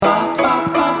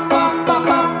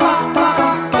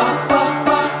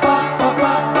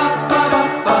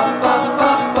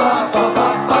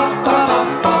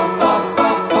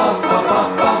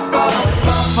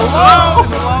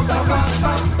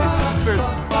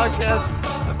The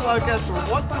podcast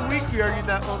where once a week we argue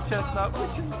that old chestnut,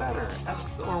 which is better,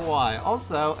 X or Y.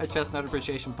 Also, a chestnut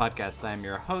appreciation podcast. I am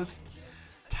your host,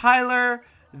 Tyler,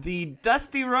 the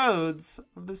Dusty Rhodes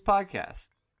of this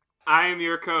podcast. I am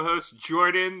your co-host,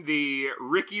 Jordan, the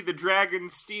Ricky the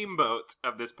Dragon Steamboat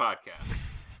of this podcast.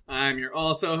 I'm your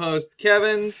also host,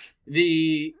 Kevin,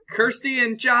 the Kirsty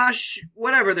and Josh,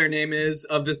 whatever their name is,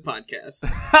 of this podcast.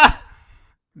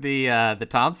 The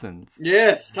Thompsons.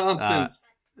 Yes, Thompsons.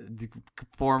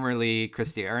 Formerly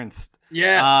Christy Ernst.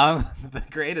 Yes. The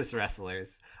greatest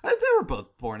wrestlers. They were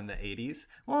both born in the 80s.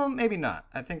 Well, maybe not.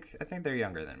 I think they're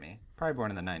younger than me. Probably born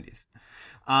in the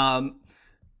 90s.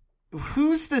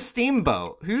 Who's the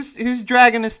Steamboat? Who's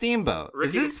dragging a steamboat?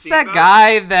 Ricky Is this Steamboat? that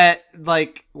guy that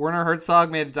like Werner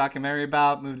Herzog made a documentary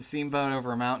about, moved a steamboat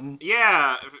over a mountain?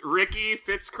 Yeah, Ricky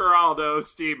Fitzcarraldo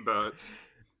Steamboat.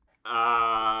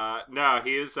 No,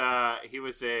 he was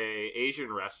a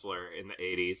Asian wrestler in the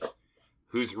 80s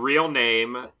whose real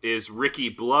name is Ricky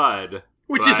Blood.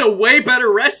 Which is a way better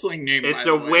wrestling name, It's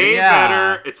by a the way. way Yeah.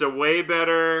 better. It's a way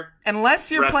better. Unless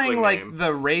you're playing wrestling like name.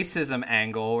 the racism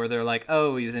angle, where they're like,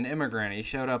 "Oh, he's an immigrant. He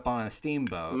showed up on a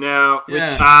steamboat." No,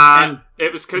 Yeah.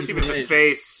 it was because he was a Right.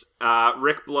 face.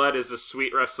 Rick Blood is a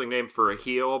sweet wrestling name for a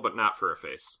heel, but not for a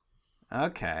face.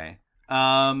 Okay.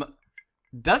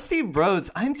 Dusty Rhodes.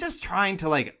 I'm just trying to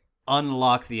like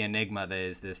unlock the enigma that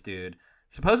is this dude.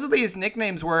 Supposedly his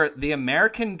nicknames were the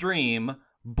American Dream,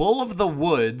 Bull of the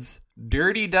Woods,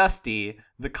 Dirty Dusty,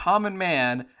 the Common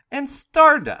Man, and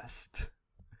Stardust.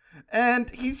 And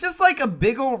he's just like a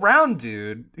big old round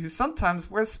dude who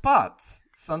sometimes wears spots,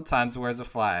 sometimes wears a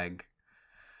flag.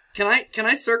 Can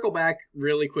I circle back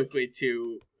really quickly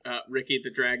to Ricky the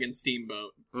Dragon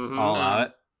Steamboat? Mm-hmm. All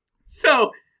out.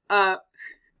 So,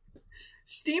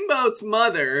 Steamboat's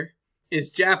mother is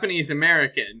Japanese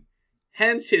American,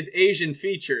 hence his Asian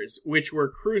features, which were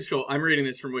crucial. I'm reading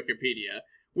this from Wikipedia.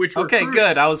 Which were Okay, crucial.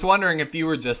 good. I was wondering if you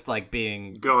were just like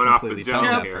being Going off the completely dome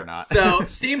tone deaf here. or not. So,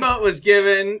 Steamboat was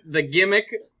given the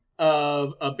gimmick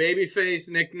of a babyface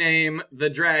nickname, the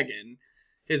Dragon.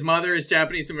 His mother is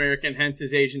Japanese American, hence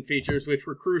his Asian features, which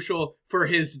were crucial for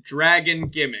his dragon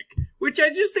gimmick. Which I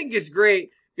just think is great,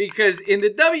 because in the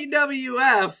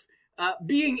WWF,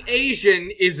 being Asian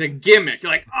is a gimmick.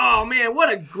 Like, oh man,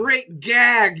 what a great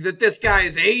gag that this guy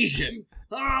is Asian.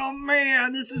 Oh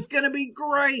man, this is gonna be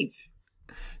great.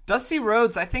 Dusty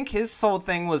Rhodes, I think his whole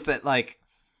thing was that, like,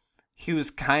 he was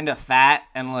kind of fat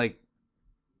and, like,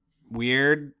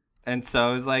 weird. And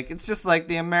so it was like, it's just like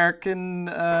the American,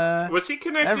 Was he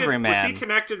connected? Everyman. Was he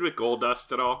connected with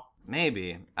Goldust at all?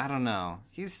 maybe. I don't know.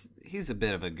 He's a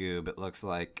bit of a goob, it looks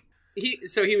like.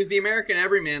 So he was the American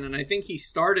Everyman, and I think he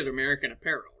started American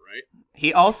Apparel, right?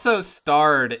 He also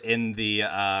starred in the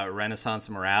Renaissance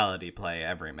morality play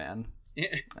Everyman.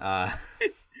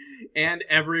 And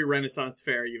every Renaissance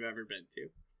fair you've ever been to.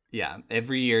 Yeah,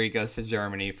 every year he goes to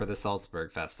Germany for the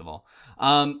Salzburg Festival.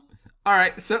 All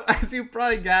right, so as you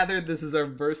probably gathered, this is our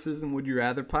Versus and Would You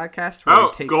Rather podcast. where we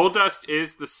Oh, take- Goldust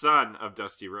is the son of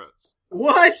Dusty Rhodes.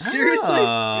 What? Seriously? Oh,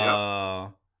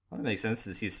 well, that makes sense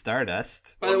since he's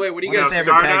Stardust. By the way, what do you One guys... of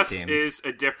No, his favorite tag Stardust team. is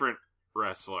a different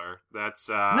wrestler. That's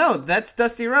No, that's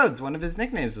Dusty Rhodes. One of his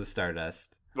nicknames was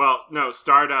Stardust. Well, no,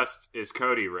 Stardust is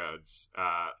Cody Rhodes.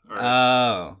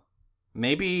 Oh,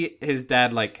 maybe his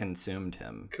dad like consumed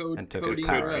him and took his Codeine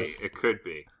powers. Rose. It could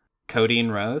be. Codeine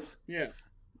Rose, Yeah.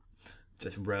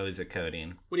 just Rose of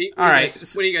codeine. What do you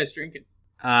guys drinking?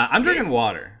 I'm drinking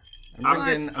water.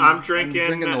 I'm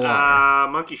drinking the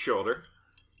water. Monkey Shoulder.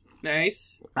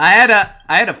 Nice. I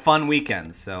had a fun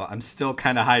weekend, so I'm still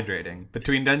kind of hydrating.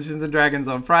 Between Dungeons and Dragons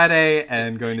on Friday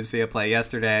and going to see a play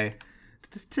yesterday,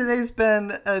 today's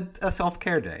been a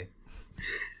self-care day.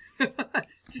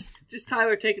 Just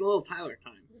Tyler taking a little Tyler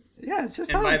time. Yeah, it's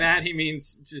just And by time. that, he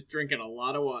means just drinking a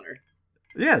lot of water.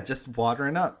 Yeah, just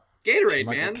watering up. Gatorade,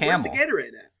 Like a man. Where's camel. the Gatorade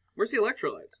at? Where's the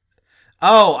electrolytes?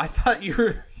 Oh, I thought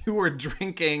you were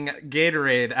drinking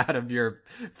Gatorade out of your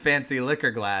fancy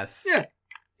liquor glass.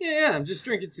 Yeah, I'm just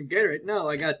drinking some Gatorade. No,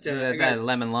 I got That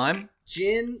lemon lime.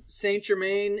 gin, Saint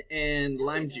Germain, and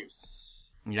lime juice.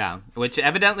 Yeah, which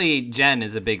evidently Jen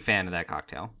is a big fan of that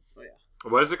cocktail. Oh yeah.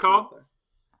 What is it called?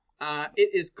 It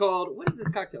is called. What is this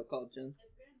cocktail called, Jen?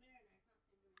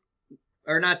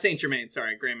 Or not Saint Germain?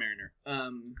 Sorry, Grand Mariner.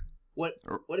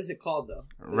 What is it called though?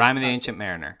 Rhyme of the Ancient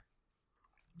Mariner.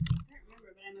 I don't remember,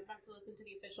 but I'm about to listen to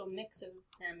the official mix of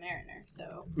Grand Mariner,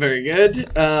 so... Very good. you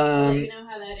know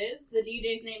how that is? The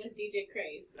DJ's name is DJ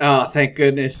Craze. Oh, thank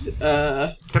goodness.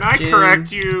 Can I Jim.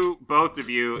 correct you, both of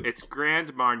you? It's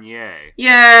Grand Marnier.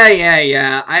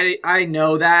 Yeah. I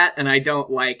know that, and I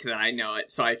don't like that I know it,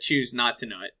 so I choose not to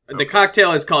know it. The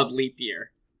cocktail is called Leap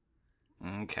Year.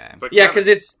 Okay. But Yeah,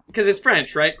 Kevin- because it's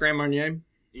French, right? Grand Marnier.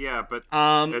 yeah, but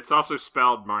Um, it's also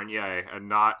spelled Marnier and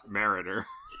not Mariner.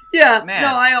 Yeah. man,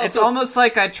 No, I also. it's almost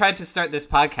like I tried to start this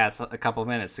podcast a couple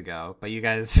minutes ago, but you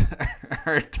guys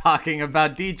are talking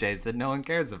about DJs that no one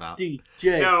cares about.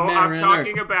 DJ. No, I'm Mariner.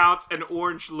 talking about an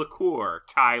orange liqueur,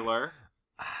 Tyler.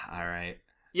 All right.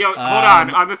 Yo, hold on.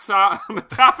 On the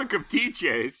topic of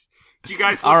DJs, did you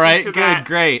guys listen All right, to good, that?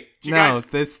 great. Did you No,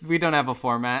 guys- we don't have a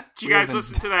format. Did you guys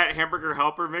listen to that Hamburger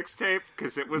Helper mixtape?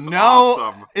 Because it was No,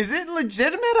 awesome. is it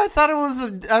legitimate? I thought it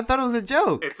was a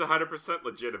joke. It's 100%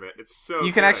 legitimate. It's so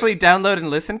You can good. actually download and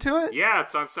listen to it? Yeah,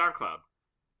 it's on SoundCloud.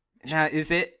 Now,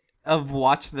 is it of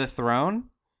Watch the Throne?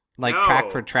 Like No.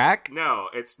 track for track? No,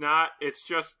 it's not. It's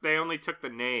just they only took the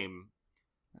name.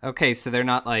 Okay, so they're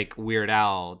not like Weird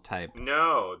Al type.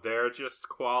 No, they're just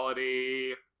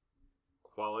quality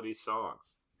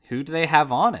songs. Who do they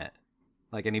have on it?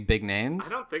 Like any big names? I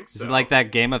don't think so. Is it like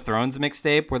that Game of Thrones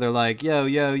mixtape where they're like, yo,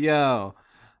 yo, yo,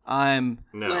 I'm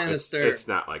No, Lannister. it's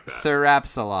not like that. Sir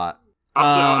Raps-a-Lot.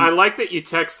 Also, I like that you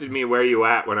texted me where you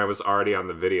at when I was already on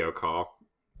the video call.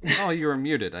 Oh, you were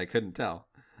muted. I couldn't tell.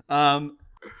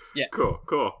 Cool.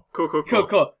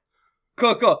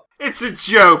 It's a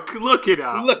joke. Look it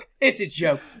up. Look, it's a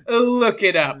joke. Look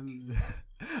it up.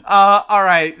 All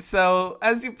right. So,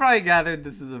 as you probably gathered,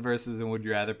 this is a Versus and Would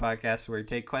You Rather podcast where we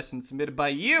take questions submitted by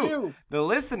you, the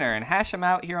listener, and hash them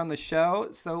out here on the show.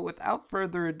 So, without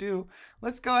further ado,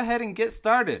 let's go ahead and get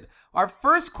started. Our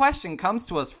first question comes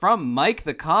to us from Mike,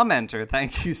 the commenter.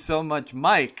 Thank you so much,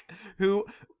 Mike, who,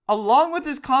 along with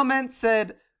his comment,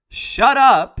 said, "Shut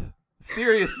up.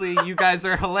 Seriously, you guys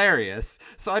are hilarious."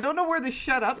 So I don't know where the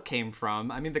shut up came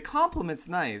from. I mean, the compliment's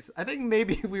nice. I think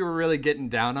maybe we were really getting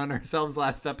down on ourselves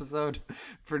last episode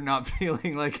for not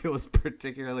feeling like it was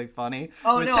particularly funny.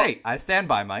 Oh, Which, no. hey, I stand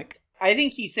by, Mike. I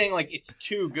think he's saying like it's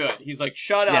too good. He's like,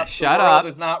 shut up. Yeah, shut the world up.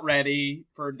 is not ready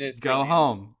for this. Go brilliance."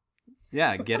 home.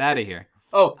 Yeah, get out of here.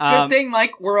 Oh, good thing,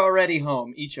 Mike. We're already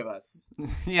home, each of us.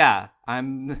 Yeah,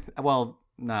 well,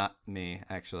 not me,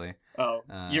 actually. Oh,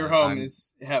 your home I'm-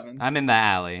 is heaven. I'm in the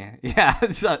alley. Yeah,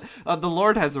 the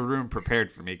Lord has a room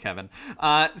prepared for me, Kevin.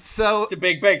 So It's a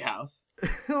big house.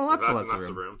 lots Lots of of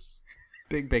room. rooms.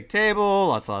 Big table,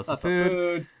 lots of Lots food. of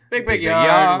food. Big Big yard.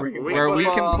 yard play where we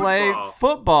can football. play Football.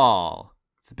 football.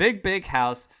 It's a big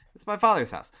house. It's my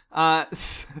father's house.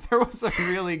 There was a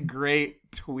really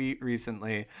great tweet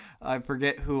recently. I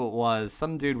forget who it was.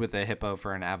 Some dude with a hippo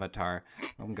for an avatar.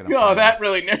 I'm gonna. Oh, find that this.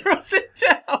 really narrows it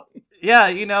down. Yeah,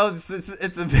 you know, it's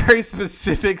a very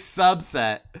specific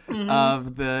subset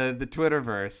of the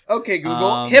Twitterverse. Okay, Google.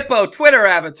 Um, Hippo Twitter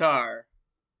avatar.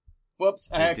 Whoops,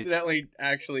 I Wait, accidentally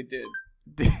actually did.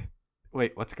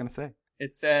 Wait, what's it gonna say?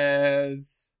 It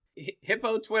says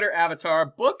Hippo Twitter avatar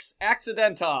books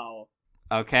accidental.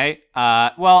 Okay.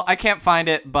 Well, I can't find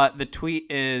it, but the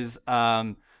tweet is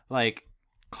like,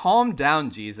 calm down,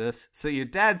 Jesus. So your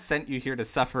dad sent you here to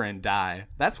suffer and die.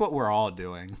 That's what we're all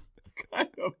doing. Kind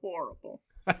of horrible.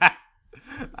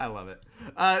 I love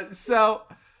it. So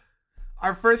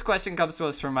our first question comes to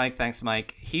us from Mike. Thanks,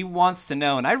 Mike. He wants to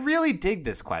know, and I really dig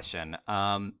this question.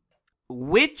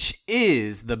 Which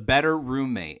is the better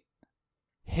roommate?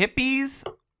 Hippies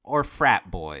or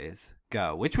frat boys?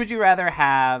 Go. Which would you rather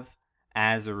have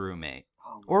as a roommate?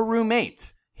 Or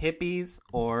roommates? Hippies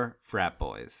or frat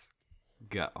boys?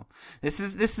 Go. This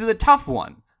is a tough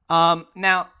one.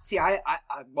 Now, See, I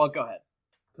well, go ahead.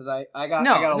 Because I got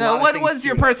no. a lot of What things was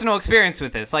your queued up. personal experience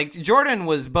with this? Like, Jordan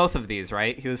was both of these,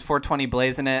 right? He was 420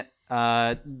 blazing it,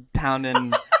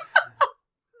 pounding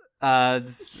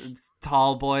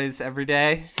tall boys every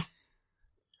day.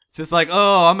 Just like,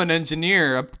 oh, I'm an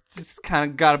engineer. I just kind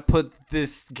of got to put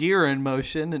this gear in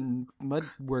motion, and mud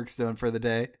work's done for the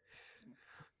day.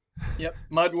 Yep,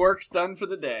 mud work's done for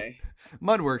the day.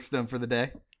 Mud work's done for the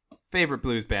day. Favorite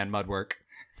blues band, Mudwork.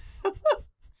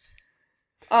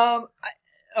 Oh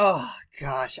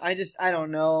gosh, I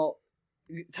don't know.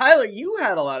 Tyler, you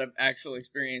had a lot of actual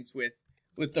experience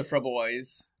with the Fra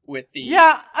Boys, with the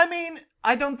Yeah, I mean,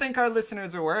 I don't think our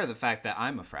listeners are aware of the fact that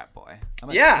I'm a frat boy. I'm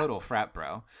a Yeah. total frat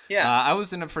bro. yeah. I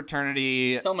was in a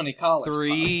fraternity So many college 3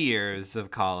 spots. years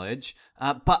of college,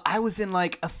 but I was in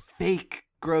like a fake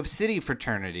Grove City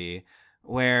fraternity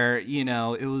where, you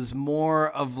know, it was more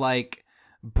of like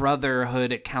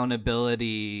brotherhood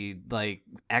accountability, like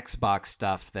Xbox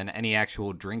stuff than any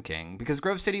actual drinking, because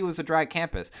Grove City was a dry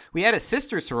campus. We had a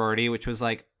sister sorority, which was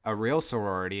like a real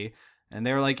sorority, and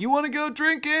they were like, you want to go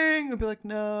drinking? I'd be like,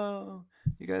 no.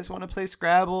 You guys want to play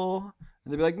Scrabble?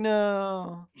 And they'd be like,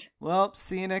 no. Well,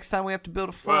 see you next time we have to build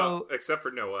a float. Well, except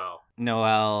for Noel.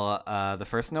 Noel, the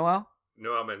first Noel?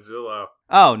 Noel Manzullo.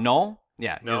 Oh, Noel?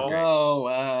 Yeah, he No. was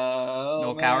great.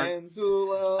 Noel Coward.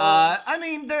 Manzullo. I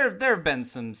mean, there have been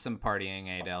some partying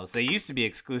Adels. They used to be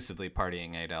exclusively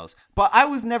partying Adels, but I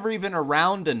was never even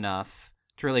around enough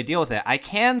to really deal with it. I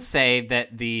can say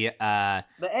that the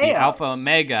Alpha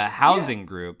Omega housing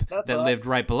group That's that right. lived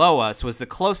right below us was the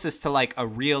closest to like a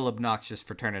real obnoxious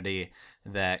fraternity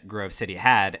that Grove City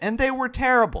had, and they were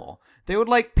terrible. They would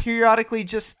like periodically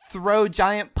just throw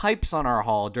giant pipes on our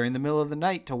hall during the middle of the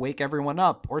night to wake everyone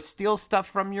up, or steal stuff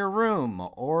from your room,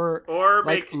 or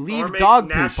like leave dog poop on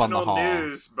the national hall.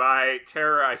 news by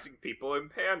terrorizing people in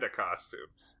panda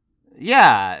costumes.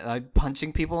 Yeah, like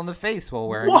punching people in the face while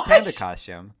wearing What? a panda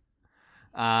costume.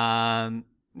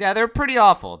 Yeah, they're pretty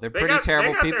awful. They're pretty terrible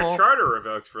they got people. their charter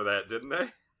revoked for that, didn't they?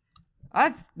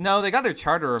 No, they got their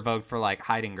charter revoked for like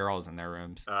hiding girls in their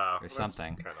rooms Oh, or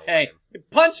something. Hey,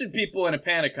 punching people in a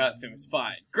panda costume is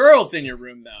fine. Girls in your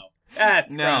room, though.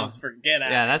 That's No. grounds for get out.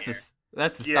 Yeah, of here.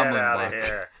 that's a Get stumbling out block. of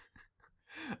here.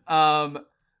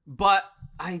 But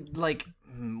I like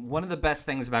one of the best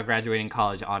things about graduating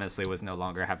college, honestly, was no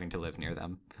longer having to live near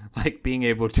them. Like being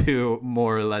able to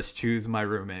more or less choose my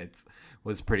roommates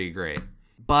was pretty great.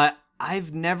 But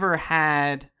I've never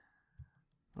had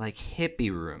like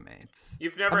hippie roommates.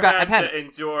 You've never I've had had- to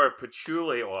endure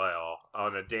patchouli oil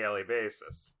on a daily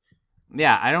basis.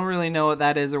 Yeah, I don't really know what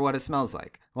that is or what it smells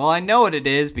like. Well, I know what it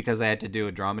is because I had to do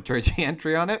a dramaturgy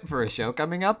entry on it for a show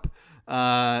coming up.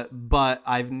 But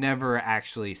I've never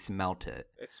actually smelt it.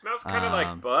 It smells kind of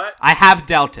like butt. I have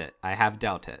dealt it,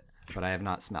 but I have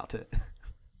not smelt it.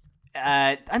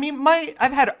 I mean,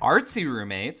 I've had artsy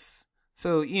roommates,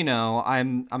 so you know,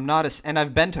 I'm not and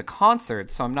I've been to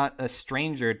concerts, so I'm not a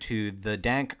stranger to the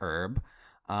dank herb.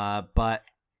 But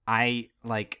I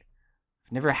like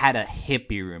never had a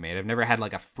hippie roommate. I've never had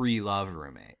like a free love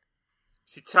roommate.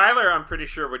 See, Tyler, I'm pretty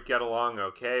sure would get along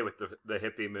okay with the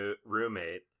hippie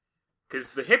roommate.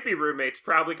 Because the hippie roommate's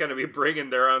probably going to be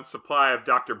bringing their own supply of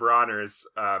Dr. Bronner's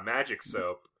magic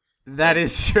soap. That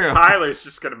is true. Tyler's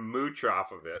just going to mooch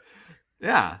off of it.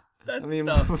 Yeah. That I mean,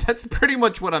 stuff. that's pretty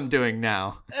much what I'm doing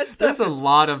now. That stuff There's a is-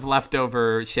 lot of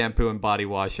leftover shampoo and body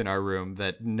wash in our room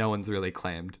that no one's really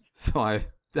claimed. So I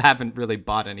haven't really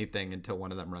bought anything until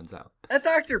one of them runs out. That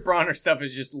Dr. Bronner stuff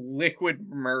is just liquid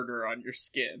murder on your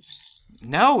skin.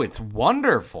 No, it's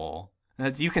wonderful.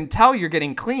 You can tell you're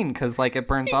getting clean because like it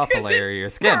burns off a Because layer it of your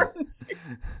skin. burns.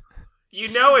 You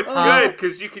know it's good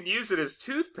because you can use it as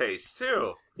toothpaste,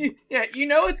 too. Yeah, you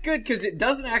know it's good because it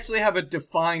doesn't actually have a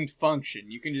defined function.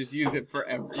 You can just use it for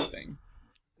everything.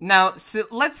 Now, so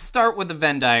let's start with the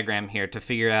Venn diagram here to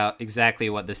figure out exactly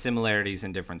what the similarities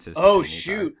and differences Oh between these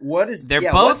shoot! are. What is? They're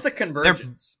yeah, both- what's the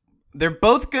convergence? They're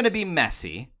both going to be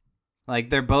messy. Like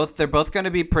they're both going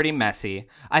to be pretty messy.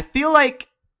 I feel like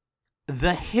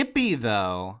the hippie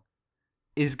though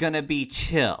is going to be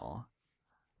chill.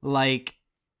 Like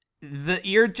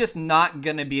you're just not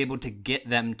going to be able to get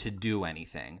them to do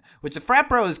anything. Which the frat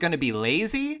bro is going to be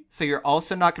lazy, so you're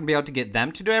also not going to be able to get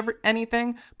them to do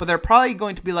anything, but they're probably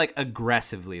going to be like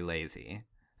aggressively lazy.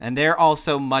 And they're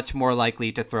also much more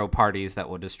likely to throw parties that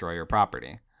will destroy your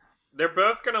property. They're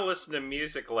both going to listen to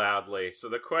music loudly. So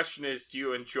the question is, do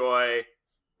you enjoy...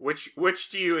 Which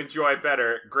do you enjoy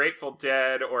better, Grateful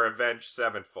Dead or Avenged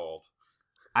Sevenfold?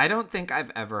 I don't think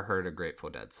I've ever heard a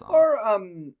Grateful Dead song. Or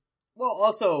well,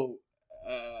 also,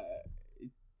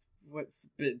 what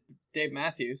Dave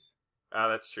Matthews? Oh,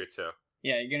 that's true, too.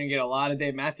 Yeah, you're gonna get a lot of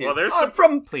Dave Matthews. Well, there's Oh, some-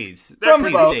 from Please, From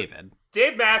please, both. David.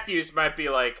 Dave Matthews might be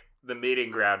like the meeting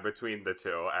ground between the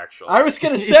two, actually. I was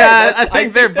gonna say. Yeah, that's- I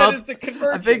think they're that both- is the I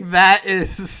convergence. think that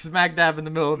is smack dab in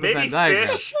the middle of the Maybe Venn diagram.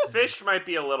 Fish might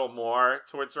be a little more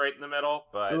towards right in the middle,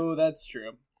 but Oh, that's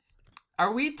true.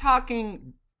 Are we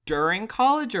talking during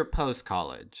college or post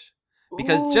college?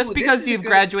 Because Ooh, just this because is a you've good-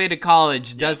 graduated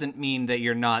college doesn't mean that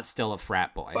you're not still a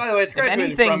frat boy. By the way, it's If graduated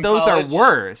anything, from those college, are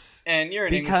worse. And you're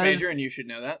an Because- English major, and you should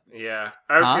know that. yeah.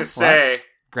 I was Huh? going to say,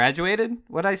 Graduated?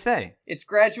 What'd I say? It's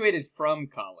graduated from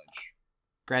college.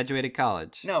 Graduated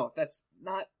college. No, that's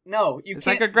not. No, you It's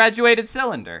can't. like a graduated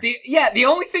cylinder. The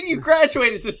only thing you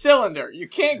graduate is a cylinder. You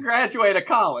can't graduate a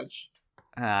college.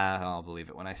 I'll believe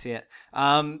it when I see it.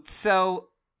 So,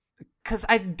 because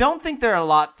I don't think there are a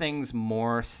lot of things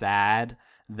more sad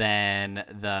than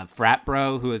the frat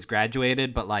bro who has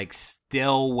graduated but like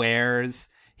still wears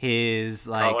his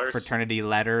like Colors. fraternity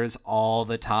letters all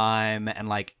the time and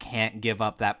like can't give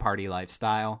up that party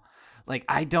lifestyle. Like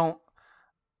I don't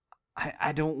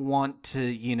want to,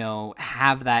 you know,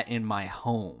 have that in my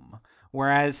home.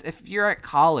 Whereas if you're at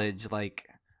college, like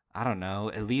I don't know,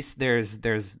 at least there's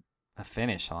a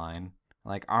finish line.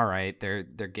 Like, all right, they're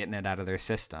getting it out of their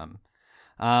system.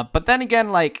 But then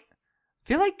again, like, I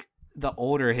feel like the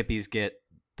older hippies get,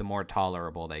 the more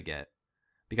tolerable they get.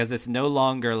 Because it's no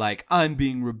longer like, I'm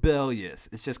being rebellious.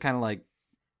 It's just kind of like,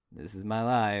 this is my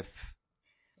life.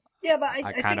 Yeah, but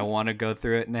I kind of want to go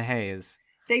through it in a haze.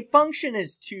 they function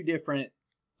as two different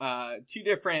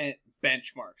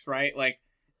benchmarks, right? Like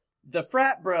the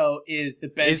frat bro is the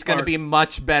benchmark. He's going to be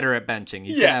much better at benching.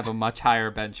 He's going to have a much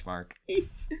higher benchmark.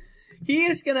 He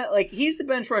is gonna he's the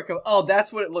benchmark of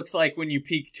that's what it looks like when you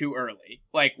peak too early.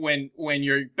 Like when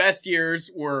your best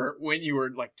years were when you were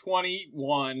like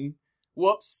 21.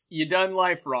 Whoops, you done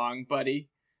life wrong, buddy.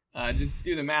 Just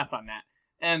do the math on that.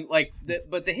 And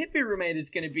but the hippie roommate is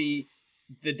gonna be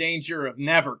the danger of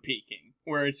never peaking,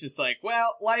 where it's just like,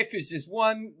 well, life is just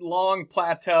one long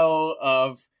plateau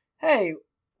of, hey,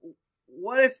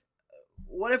 what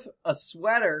if a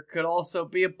sweater could also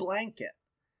be a blanket?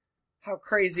 How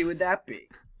crazy would that be?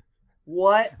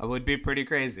 What? It would be pretty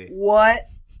crazy. What?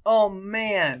 Oh,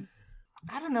 man.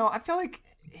 I don't know. I feel like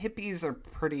hippies are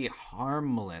pretty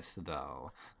harmless,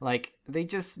 though. Like, they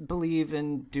just believe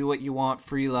in do what you want,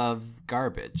 free love,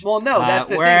 garbage. Well, no, that's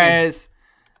the whereas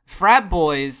frat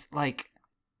boys, like,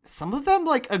 some of them,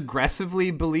 like,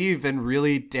 aggressively believe in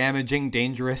really damaging,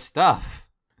 dangerous stuff.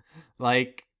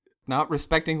 Like, not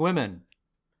respecting women.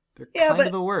 They're kind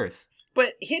of the worst.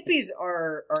 But hippies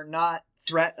are not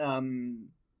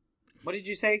what did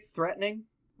you say? Threatening?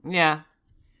 Yeah.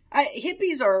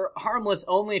 Hippies are harmless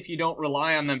only if you don't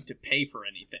rely on them to pay for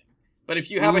anything. But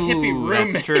if you have a hippie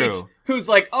roommate who's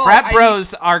like, frat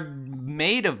bros are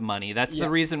made of money. That's the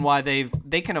reason why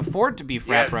they can afford to be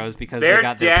frat bros, because they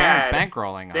got their parents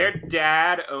bankrolling on. Their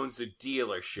dad owns a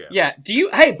dealership. Yeah.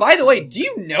 Hey, by the way, do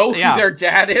you know who their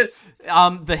dad is?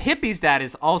 The hippie's dad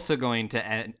is also going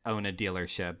to own a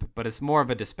dealership, but it's more of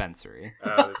a dispensary.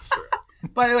 Oh, that's true.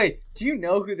 By the way, do you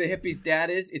know who the hippie's dad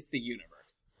is? It's the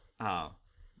universe. Oh,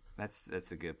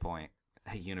 that's a good point.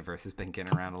 The universe has been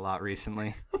getting around a lot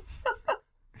recently.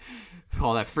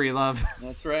 All that free love.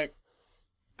 That's right.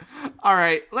 All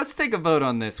right, let's take a vote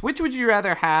on this. Which would you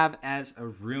rather have as a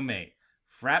roommate?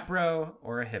 Frat bro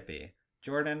or a hippie?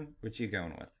 Jordan, which you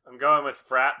going with? I'm going with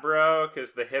frat bro,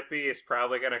 because the hippie is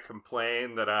probably going to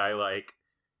complain that I,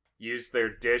 use their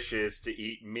dishes to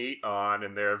eat meat on,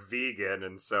 and they're vegan,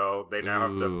 and so they now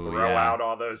have to throw out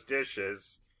all those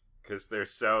dishes, because they're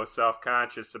so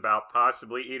self-conscious about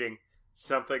possibly eating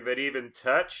something that even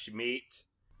touched meat.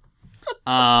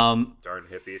 Darn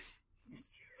hippies.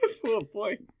 Oh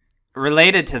boy.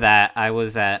 Related to that, I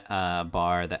was at a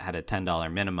bar that had a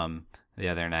 $10 minimum the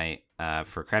other night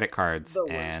for credit cards,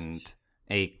 and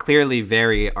a clearly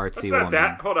very artsy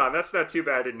woman. Hold on, that's not too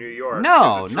bad in New York.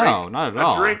 No, not at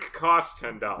all. A drink costs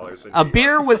 $10. A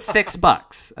beer was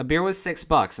 $6. A beer was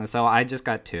 $6, and so I just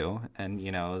got 2, and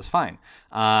it was fine.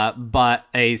 But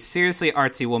a seriously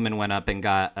artsy woman went up and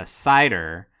got a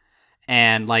cider,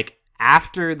 and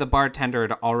after the bartender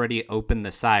had already opened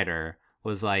the cider,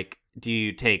 was like, do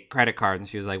you take credit cards? And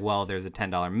she was like, well, there's a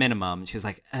 $10 minimum. She was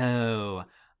like, oh,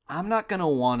 I'm not going to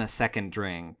want a second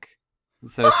drink.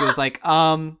 So she was like,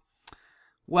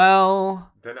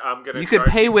 well, then I'm gonna you could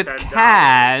pay with $10.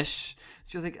 cash.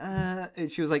 She was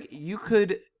like, you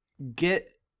could get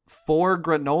 4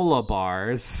 granola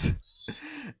bars.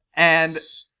 And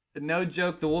no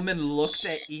joke, the woman looked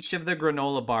at each of the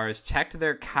granola bars, checked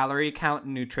their calorie count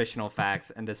and nutritional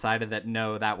facts, and decided that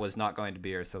no, that was not going to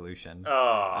be her solution.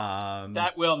 Oh,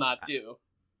 that will not do.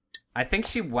 I think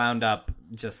she wound up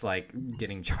just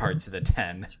getting charged the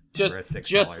 10 for a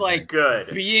 $6 drink.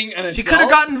 Good. Being an adult. She could have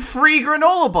gotten free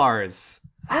granola bars.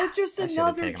 Or just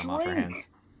another them off her drink. hands.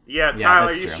 Yeah,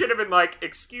 Tyler, you should have been like,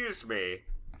 excuse me.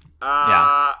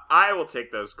 I will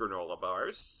take those granola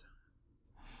bars.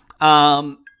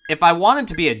 If I wanted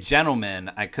to be a gentleman,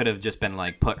 I could have just been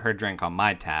put her drink on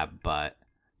my tab, but,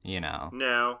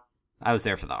 No. I was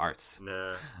there for the arts.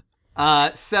 No.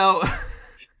 So,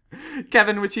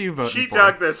 Kevin, which are you voting for? She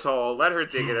dug this hole. Let her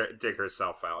dig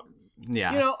herself out.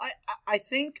 Yeah. I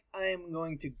think I'm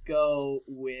going to go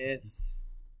with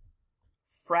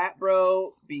frat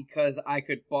bro because I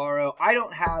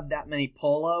don't have that many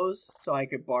polos, so I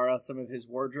could borrow some of his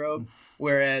wardrobe,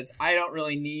 whereas I don't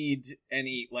really need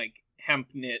any, hemp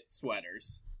knit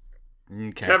sweaters.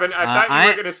 Okay. Kevin, I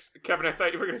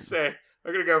thought you were gonna say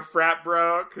I'm gonna go frat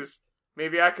bro because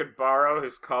maybe I could borrow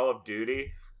his Call of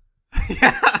Duty.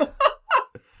 Yeah.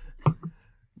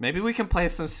 Maybe we can play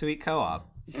some sweet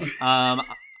co-op. I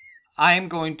am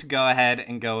going to go ahead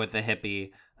and go with the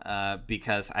hippie.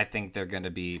 because I think they're going to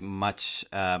be much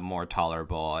more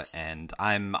tolerable, and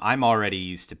I'm already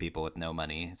used to people with no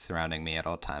money surrounding me at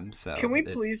all times. So Can we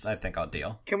please? I think I'll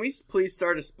deal. Can we please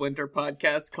start a Splinter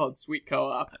podcast called Sweet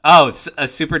Co-op? Oh, it's a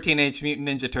Super Teenage Mutant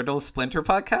Ninja Turtles Splinter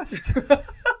podcast.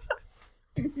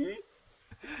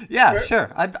 Yeah,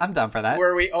 sure. I'm down for that.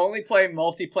 Where we only play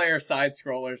multiplayer side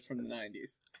scrollers from the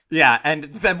 90s. Yeah, and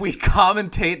then we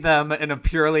commentate them in a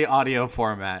purely audio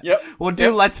format. Yep. We'll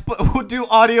do we'll do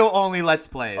audio only Let's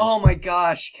Plays. Oh my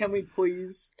gosh, can we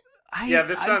please? Yeah,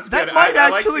 this sounds that good. might I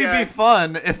like actually the be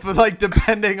fun if, like,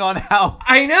 depending on how,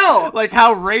 I know. like,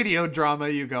 how radio drama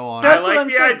you go on. That's I what like I'm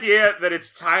the saying. idea that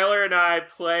it's Tyler and I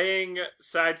playing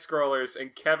side scrollers,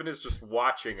 and Kevin is just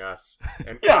watching us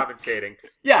and Yeah. commentating.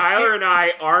 Yeah. Tyler and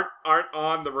I aren't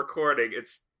on the recording.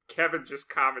 It's Kevin just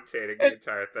commentating the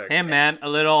entire thing. Hey, man, a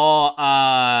little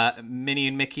Minnie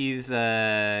and Mickey's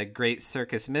Great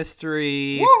Circus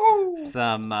Mystery. Woohoo!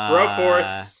 Some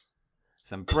Broforce.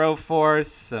 some Broforce,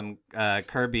 some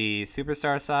Kirby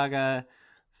Superstar Saga.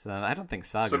 Some I don't think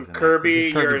Saga's Some in it. Kirby,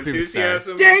 Just Your Superstar.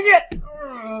 Enthusiasm. Dang it!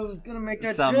 I was gonna make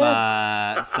that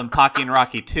joke. Some Pocky and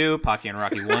Rocky 2. Pocky and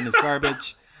Rocky 1 is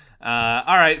garbage.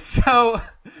 All right, so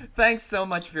thanks so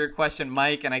much for your question,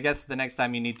 Mike. And I guess the next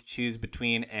time you need to choose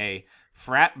between a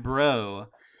frat bro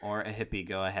or a hippie,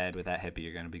 go ahead with that hippie.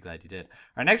 You're going to be glad you did.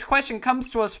 Our next question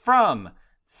comes to us from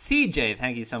CJ.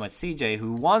 Thank you so much, CJ,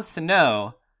 who wants to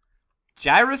know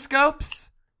gyroscopes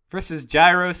versus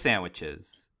gyro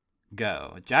sandwiches.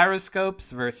 Go.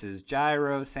 Gyroscopes versus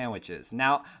gyro sandwiches.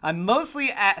 Now, I'm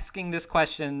mostly asking this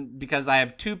question because I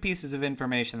have two pieces of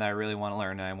information that I really want to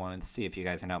learn, and I wanted to see if you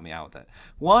guys can help me out with it.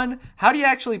 One, how do you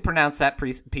actually pronounce that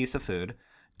piece of food?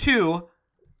 Two,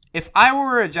 if I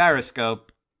were a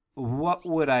gyroscope, what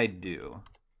would I do?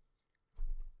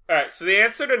 All right, so the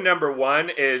answer to number one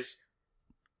is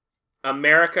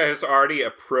America has already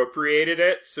appropriated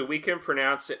it, so we can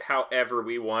pronounce it however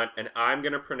we want, and I'm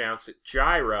going to pronounce it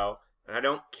gyro, and I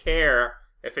don't care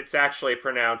if it's actually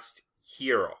pronounced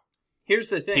hero. Here's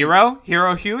the thing. Hero?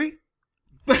 Hero Huey?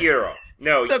 Hero.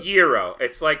 No, Euro.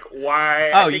 It's like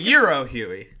why... Oh, Euro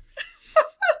Huey.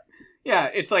 Yeah,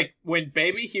 it's like when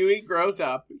baby Huey grows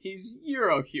up, he's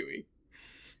Euro Huey.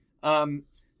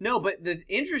 No, but the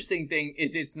interesting thing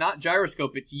is it's not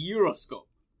gyroscope, it's Euroscope.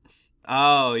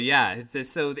 Oh yeah,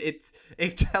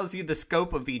 it tells you the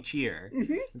scope of each year.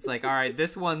 Mm-hmm. It's like, all right,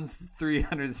 this one's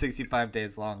 365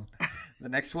 days long. The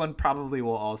next one probably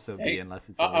will also be, unless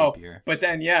it's a leap year. But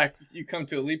then, yeah, you come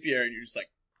to a leap year and you're just like,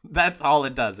 That's all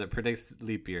it does. It predicts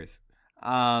leap years.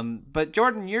 But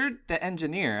Jordan, you're the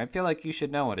engineer. I feel like you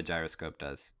should know what a gyroscope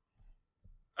does.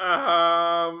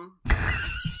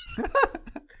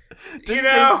 You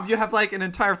you have like an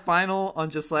entire final on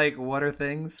just like what are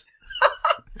things.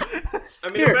 I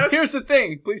mean, here's the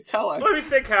thing. Please tell us. Let me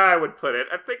think how I would put it.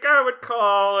 I think I would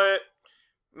call it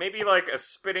maybe like a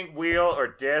spinning wheel or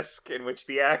disc in which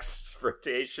the axis of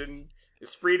rotation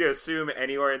is free to assume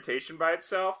any orientation by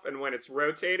itself, and when it's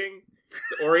rotating,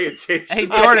 the orientation... Hey,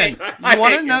 Jordan, I you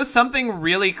want to hate know it. something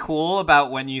really cool about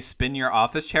when you spin your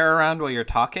office chair around while you're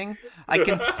talking? I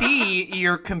can see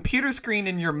your computer screen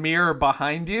in your mirror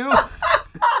behind you.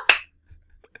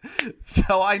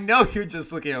 So I know you're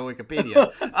just looking at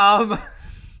Wikipedia.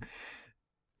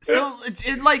 So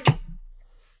it like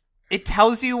it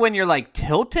tells you when you're like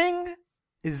tilting.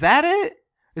 Is that it?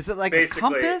 Is it like Basically, a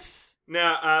compass?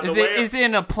 No, Is it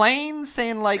in a plane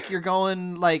saying like you're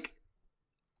going like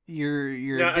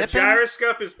you're no, dipping? a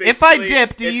gyroscope is basically... If I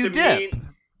dip, do it's you a dip?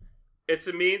 It's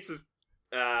a means of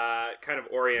kind of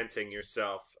orienting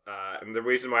yourself. And the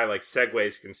reason why like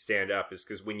segways can stand up is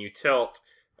because when you tilt,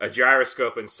 a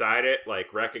gyroscope inside it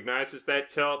like recognizes that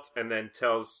tilt and then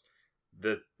tells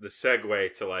the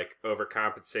Segway to like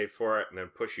overcompensate for it and then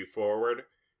push you forward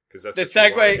because that's The what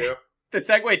you wanna Segway- do. The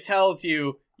Segway tells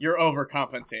you you're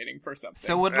overcompensating for something.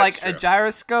 So would That's like a true.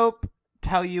 gyroscope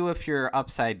tell you if you're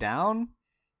upside down?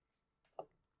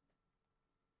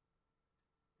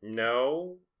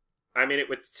 No, I mean it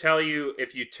would tell you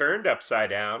if you turned upside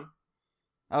down.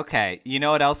 Okay, you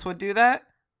know what else would do that?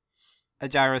 A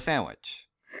gyro sandwich,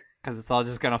 because it's all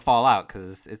just gonna fall out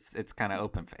because it's kind of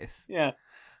open face. Yeah.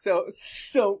 So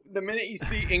the minute you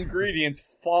see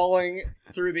ingredients falling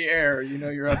through the air, you know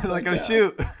you're upside Like, down. oh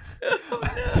shoot,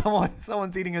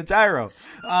 someone's eating a gyro.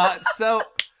 So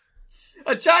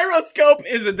A gyroscope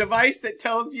is a device that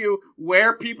tells you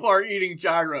where people are eating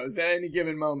gyros at any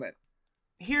given moment.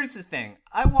 here's the thing: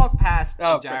 I walk past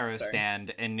Oh, a gyro sorry. stand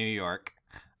in New York,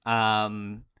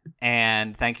 and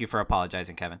thank you for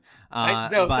apologizing, Kevin.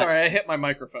 But- Sorry, I hit my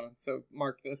microphone, so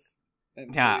mark this. And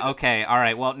delete Yeah, it. okay, all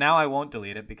right. Well, now I won't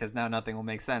delete it because now nothing will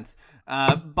make sense.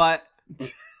 But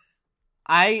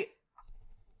I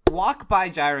walk by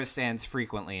gyro stands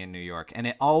frequently in New York, and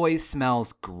it always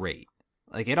smells great.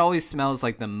 Like, it always smells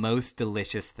like the most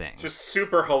delicious thing. Just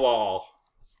super halal.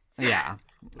 Yeah.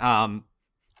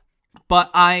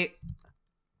 But I've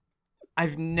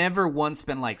never once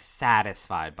been, like,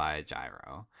 satisfied by a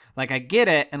gyro. Like, I get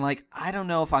it, and, like, I don't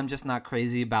know if I'm just not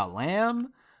crazy about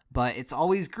lamb, but it's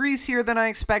always greasier than I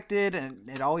expected, and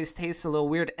it always tastes a little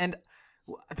weird. And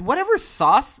whatever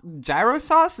sauce, gyro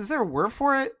sauce, is there a word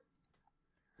for it?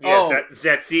 Yeah,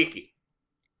 tzatziki.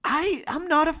 I'm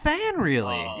not a fan,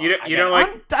 really. You don't like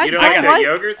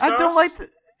yogurt sauce? I don't like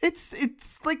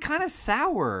it's like kind of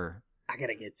sour. I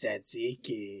gotta get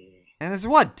tzatziki. And is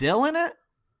what, dill in it?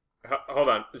 Hold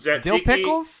on. Dill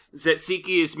pickles?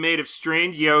 Tzatziki is made of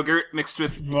strained yogurt mixed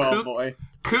with Was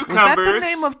cucumbers. that the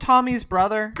name of Tommy's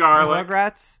brother? Garlic.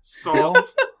 Rugrats?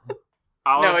 Salt.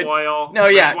 Olive oil.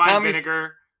 Red wine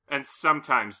vinegar. And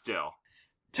sometimes dill.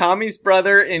 Tommy's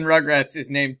brother in Rugrats is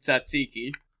named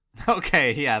Tzatziki.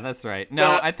 Okay, yeah, that's right.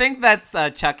 No, I think that's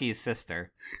Chucky's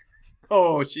sister.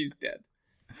 Oh, she's dead.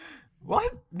 What?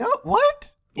 No,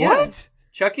 what? Yeah. What?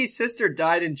 Chucky's sister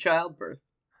died in childbirth.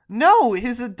 No,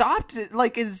 his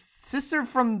sister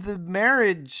from the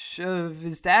marriage of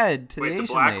his dad to the Asian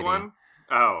the black lady. one?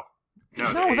 Oh.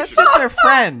 No, that's just their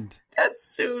friend. That's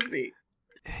Susie.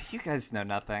 You guys know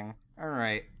nothing. All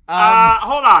right.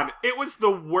 Hold on. It was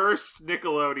the worst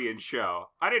Nickelodeon show.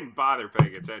 I didn't bother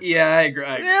paying attention. Yeah, I agree.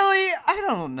 Really? I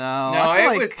don't know. No, I feel it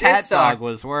like was Cat Dog sucked.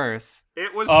 was worse.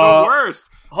 It was the worst.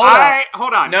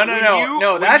 Hold on. No,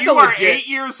 that's when you a are legit... 8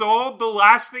 years old, the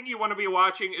last thing you want to be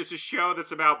watching is a show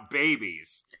that's about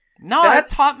babies. No, it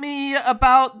taught me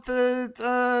about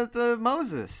the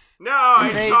Moses. No,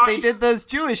 they did those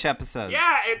Jewish episodes.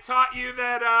 Yeah, it taught you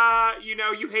that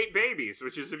you hate babies,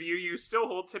 which is a view you still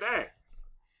hold today.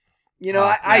 You know,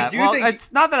 I do think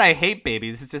it's not that I hate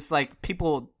babies. It's just like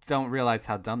people don't realize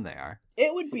how dumb they are.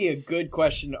 it would be a good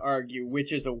question to argue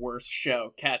which is a worse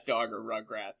show, Cat Dog or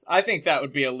Rugrats. I think that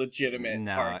would be a legitimate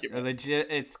argument.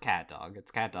 It's Cat Dog. It's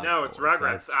Cat Dog. No, it's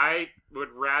Rugrats. I would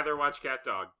rather watch Cat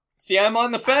Dog. See, I'm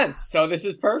on the fence, so this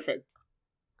is perfect.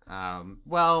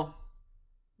 Well,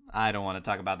 I don't want to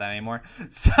talk about that anymore.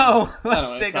 So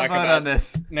let's take a vote on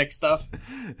this. Nick stuff.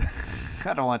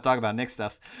 I don't want to talk about Nick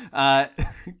stuff.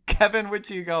 Kevin,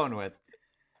 which are you going with?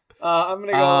 I'm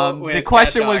gonna go with the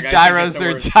question was gyros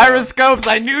or gyroscopes.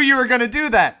 I knew you were gonna do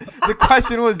that. The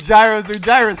question was gyros or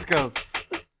gyroscopes.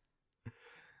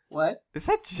 What? Is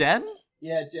that Jen?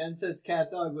 Yeah, Jen says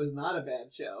Cat Dog was not a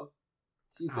bad show.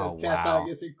 She says Cat wow. Dog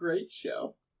is a great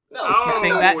show. No, Is she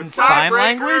saying that in sign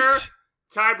language?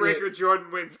 Tiebreaker,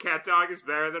 Jordan wins. Cat Dog is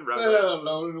better than Rugrats.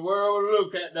 Hello,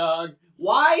 Cat Dog.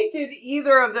 Why did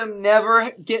either of them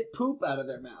never get poop out of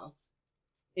their mouth?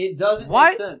 It doesn't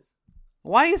make sense.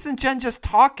 Why isn't Jen just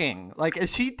talking? Like,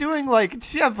 is she doing, like, does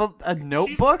she have a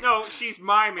notebook? She's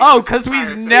miming. Oh, because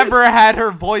we've never had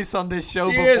her voice on this show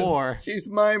before. She's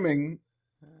miming.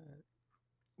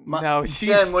 No,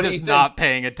 she's Jen, just not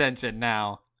paying attention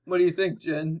now. What do you think,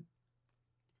 Jen?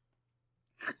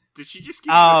 Did she just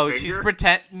give you the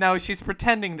finger? She's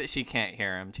pretending that she can't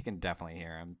hear him. She can definitely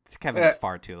hear him. Kevin's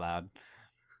far too loud.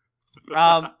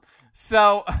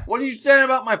 So what are you saying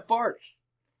about my farts?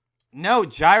 No,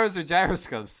 gyros or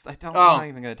gyroscopes. I'm not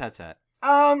even gonna touch that.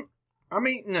 I'm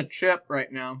eating a chip right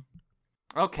now.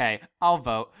 Okay, I'll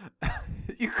vote.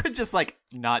 You could just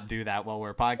not do that while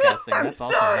we're podcasting. That's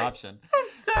also an option.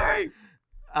 I'm sorry.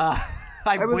 I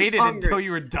waited until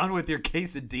you were done with your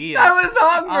quesadilla. I was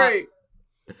hungry.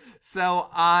 So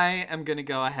I am gonna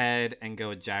go ahead and go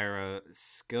with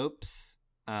gyroscopes,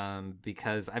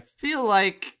 because I feel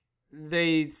like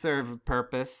they serve a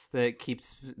purpose that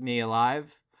keeps me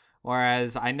alive.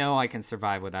 Whereas I know I can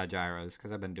survive without gyros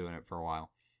because I've been doing it for a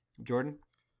while. Jordan?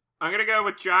 I'm going to go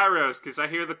with gyros because I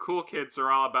hear the cool kids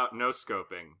are all about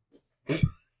no-scoping.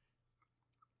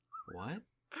 What?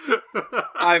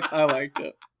 I liked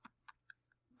it.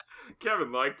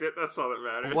 Kevin liked it. That's all that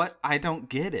matters. What? I don't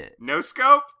get it.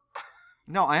 No-scope?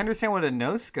 No, I understand what a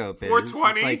no-scope is.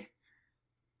 420?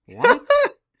 What?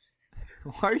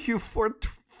 Why are you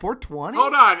 420?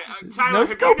 Hold on, Tyler,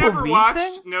 have you never watched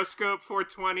thing? No Scope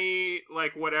 420,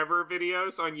 whatever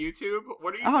videos on YouTube?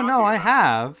 What are you talking about? Oh, no, I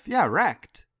have. Yeah,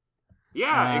 Wrecked.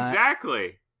 Yeah,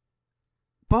 exactly.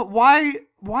 But why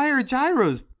are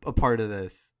gyros a part of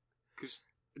this? Because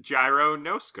gyro,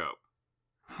 no scope.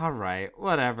 All right,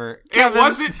 whatever.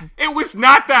 It was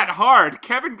not that hard.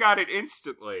 Kevin got it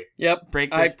instantly. Yep. Break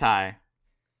this tie.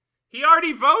 He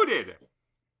already voted.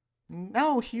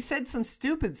 No, he said some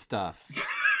stupid stuff.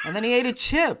 And then he ate a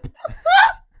chip.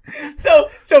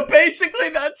 So basically,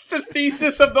 that's the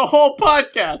thesis of the whole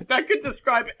podcast. That could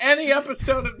describe any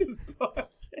episode of this podcast.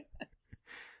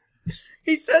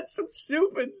 He said some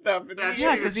stupid stuff.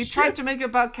 Yeah, because he tried to make it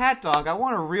about Cat Dog. I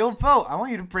want a real vote. I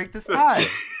want you to break this tie.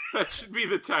 That should be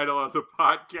the title of the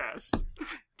podcast.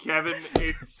 Kevin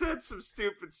said some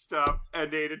stupid stuff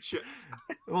and ate a chip.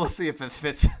 We'll see if it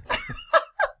fits.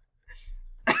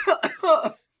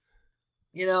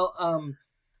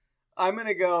 I'm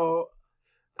gonna go.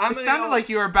 It sounded like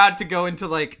you were about to go into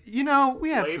we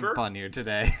had Labor? some fun here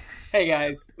today. Hey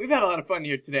guys, we've had a lot of fun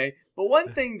here today, but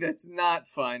one thing that's not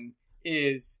fun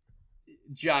is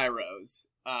gyros.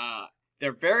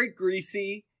 They're very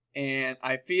greasy, and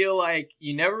I feel like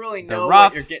you never really know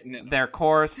rough, what you're getting in them. they're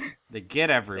coarse, they get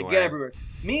everywhere.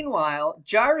 Meanwhile,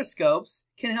 gyroscopes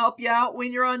can help you out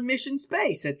when you're on Mission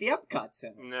Space at the Epcot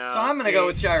Center. No, so I'm going to go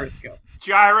with gyroscope.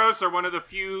 Gyros are one of the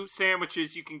few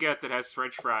sandwiches you can get that has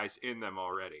French fries in them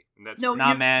already. And that's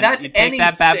Man. That's you take any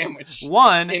that sandwich.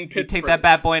 One, in you take Pittsburgh. that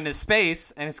bad boy into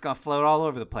space, and it's going to float all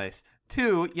over the place.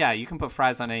 Two, yeah, you can put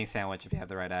fries on any sandwich if you have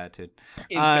the right attitude.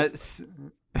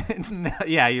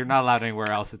 Yeah, you're not allowed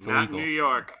anywhere else. It's not illegal. New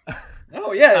York.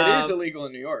 Oh, yeah, it is illegal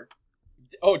in New York.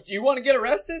 Oh, do you want to get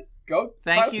arrested? Go.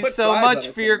 Thank you put so fries much on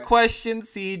a for your sandwich. question,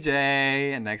 CJ.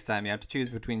 And next time you have to choose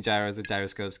between gyros or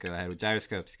gyroscopes, go ahead with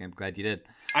gyroscopes. I'm glad you did.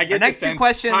 I get Our the next two sense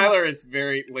questions- Tyler is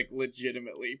very,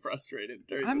 legitimately frustrated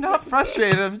during I'm this not episode.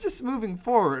 frustrated. I'm just moving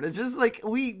forward. It's just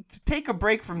we take a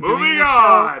break from doing Moving this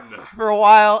on. show for a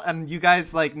while, and you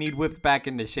guys need whipped back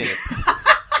into shape.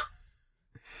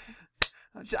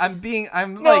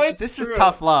 This true. is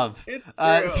tough love. It's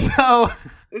true. So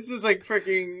This is like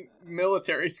freaking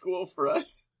military school for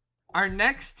us. our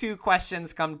next two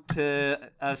questions come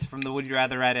to us from the Would You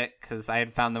Rather Reddit, because I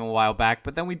had found them a while back,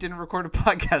 but then we didn't record a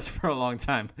podcast for a long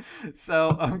time.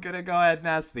 So I'm going to go ahead and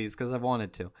ask these because I've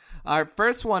wanted to. Our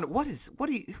first one,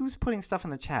 who's putting stuff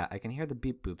in the chat? I can hear the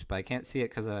beep boops, but I can't see it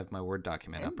because I have my Word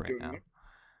document up right doing now. it.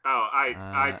 Oh,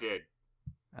 I did.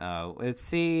 Let's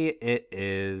see. It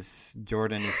is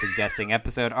Jordan is suggesting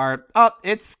episode art. Oh,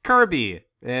 it's Kirby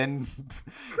and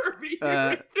Kirby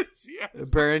enthusiasm.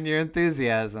 Burn Your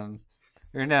Enthusiasm.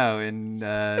 Or no, in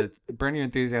Burn Your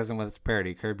Enthusiasm with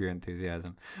parody. Curb Your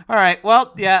Enthusiasm. All right.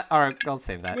 Well, yeah. All right. I'll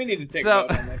save that. We need to take a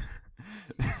vote on this.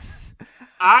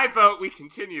 I vote we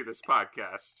continue this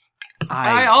podcast.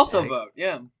 I also vote,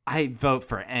 yeah. I vote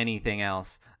for anything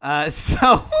else.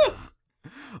 So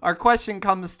our question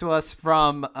comes to us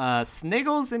from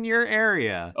Sniggles in your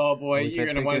area. Oh boy, Which you're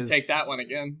I going to think want to is- take that one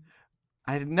again.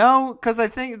 I know, because I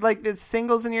think it's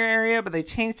singles in your area, but they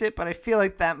changed it. But I feel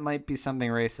like that might be something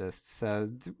racist. So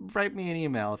write me an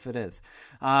email if it is.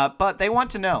 But they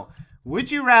want to know: would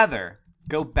you rather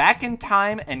go back in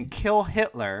time and kill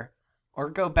Hitler, or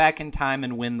go back in time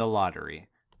and win the lottery?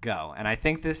 Go. And I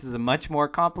think this is a much more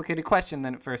complicated question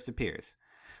than it first appears.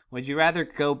 Would you rather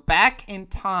go back in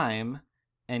time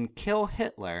and kill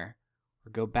Hitler,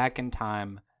 or go back in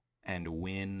time and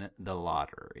win the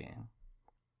lottery?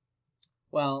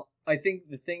 Well, I think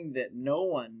the thing that no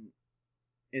one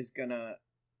is gonna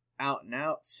out and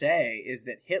out say is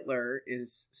that Hitler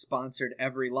is sponsored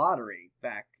every lottery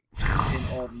back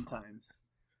in olden times.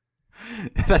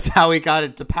 That's how he got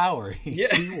into power. He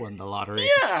won the lottery.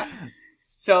 Yeah.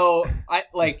 So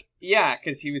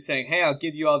because he was saying, "Hey, I'll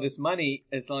give you all this money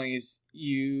as long as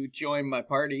you join my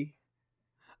party."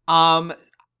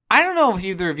 I don't know if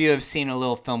either of you have seen a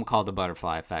little film called The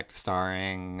Butterfly Effect,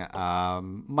 starring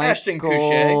Michael. Ashton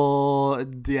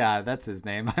Kutcher. Yeah, that's his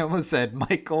name. I almost said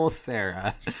Michael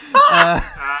Cera.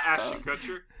 Ashton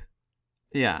Kutcher.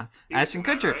 Yeah, He's Ashton in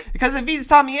that, Kutcher. right? Because if he's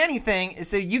taught me anything,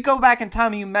 is that you go back in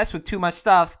time and you mess with too much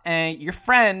stuff, and your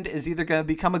friend is either going to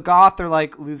become a goth or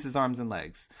lose his arms and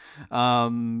legs.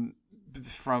 From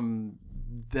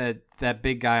that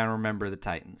big guy on Remember the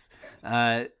Titans.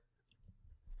 Denzel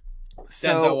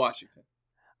Washington.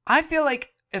 I feel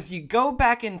like if you go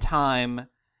back in time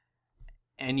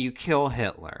and you kill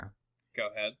Hitler, Go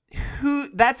ahead.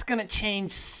 that's going to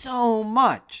change so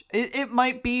much. It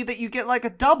might be that you get a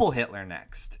double Hitler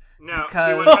next. No,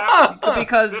 Because- see what happens?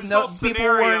 because This no whole people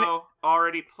weren't. scenario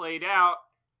already played out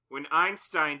when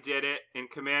Einstein did it in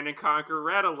Command and Conquer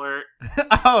Red Alert.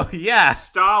 Oh yeah,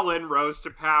 Stalin rose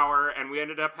to power, and we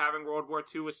ended up having World War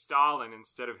II with Stalin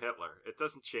instead of Hitler. It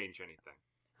doesn't change anything.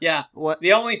 Yeah. what?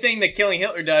 The only thing that killing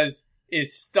Hitler does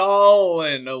is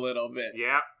Stalin a little bit.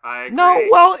 Yeah, I agree. No,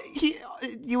 well,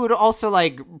 you would also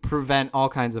prevent all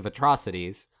kinds of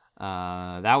atrocities.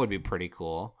 That would be pretty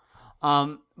cool.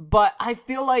 But I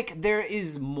feel like there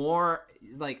is more.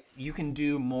 You can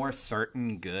do more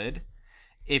certain good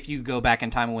if you go back in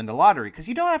time and win the lottery, because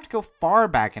you don't have to go far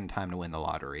back in time to win the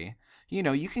lottery.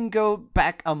 you can go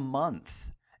back a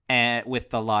month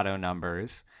with the lotto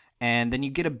numbers, and then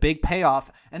you get a big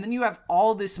payoff, and then you have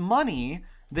all this money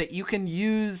that you can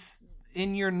use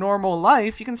in your normal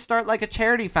life. You can start like a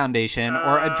charity foundation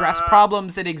or address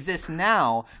problems that exist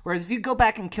now. Whereas if you go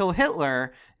back and kill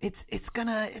Hitler, it's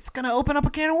gonna open up a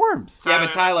can of worms. Yeah,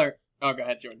 but Tyler. Oh, go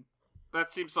ahead, Jordan. That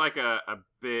seems like a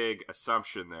big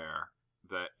assumption there,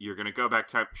 that you're going to go back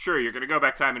time. Sure, you're going to go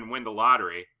back time and win the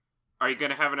lottery. Are you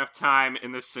going to have enough time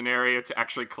in this scenario to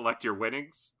actually collect your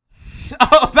winnings?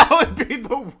 Oh, that would be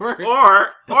the worst.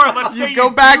 Or let's say you go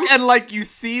back and like you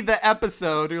see the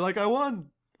episode, you're like, I won.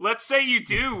 Let's say you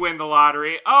do win the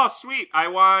lottery. Oh, sweet, I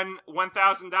won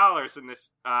 $1,000 in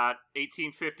this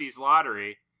 1850s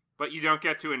lottery, but you don't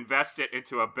get to invest it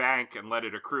into a bank and let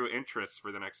it accrue interest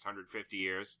for the next 150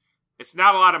 years. It's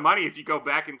not a lot of money if you go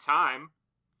back in time.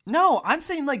 No, I'm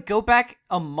saying like go back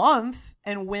a month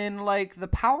and win like the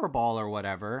Powerball or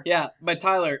whatever. Yeah, but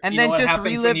Tyler, and you know then what just happens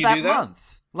relive when you that do that?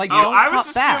 month. Like, you Oh, don't I was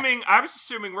hop back.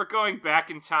 assuming we're going back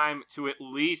in time to at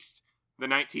least the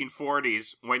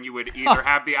 1940s, when you would either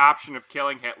have the option of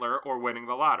killing Hitler or winning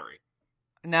the lottery.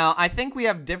 Now, I think we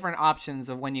have different options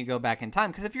of when you go back in time,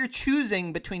 because if you're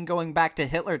choosing between going back to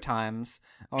Hitler times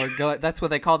or that's what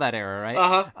they call that era,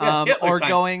 right? Yeah, Hitler or times.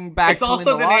 going back to win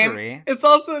the lottery. Name. It's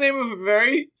also the name of a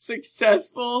very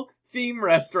successful theme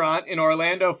restaurant in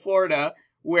Orlando, Florida,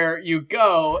 where you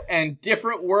go and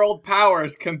different world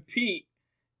powers compete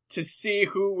to see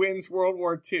who wins World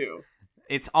War II.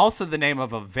 It's also the name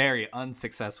of a very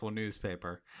unsuccessful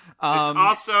newspaper. It's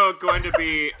also going to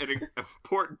be an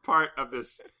important part of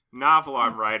this novel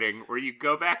I'm writing, where you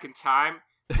go back in time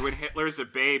to when Hitler's a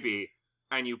baby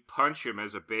and you punch him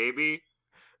as a baby,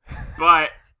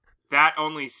 but that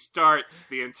only starts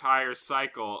the entire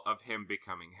cycle of him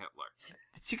becoming Hitler.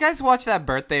 Did you guys watch that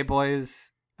Birthday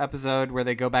Boys episode where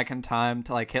they go back in time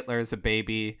to like Hitler as a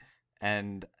baby?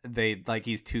 And they like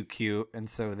he's too cute, and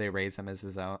so they raise him as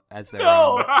their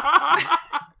own.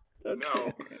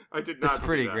 No, I did not. It's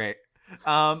pretty great.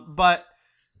 But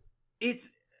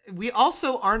we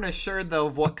also aren't assured though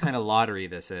of what kind of lottery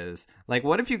this is. Like,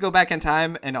 what if you go back in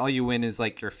time and all you win is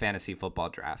like your fantasy football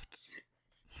draft?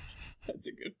 That's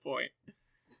a good point.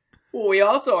 Well, we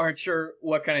also aren't sure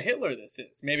what kind of Hitler this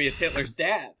is. Maybe it's Hitler's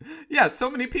dad. Yeah, so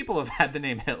many people have had the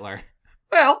name Hitler.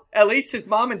 Well, at least his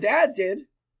mom and dad did.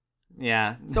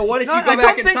 Yeah. So what if you go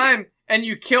back in time and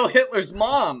you kill Hitler's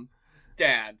mom,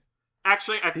 dad?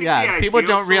 Actually, I think people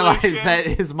don't realize solution, that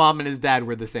his mom and his dad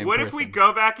were the same What person. if we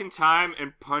go back in time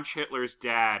and punch Hitler's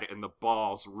dad in the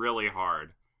balls really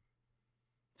hard?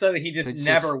 So that he just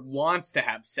never wants to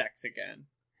have sex again.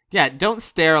 Yeah, don't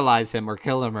sterilize him or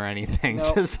kill him or anything.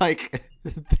 Nope. Just like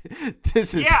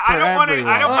this is I don't want to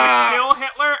kill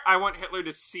Hitler. I want Hitler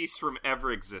to cease from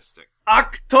ever existing.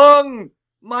 Achtung,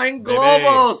 mein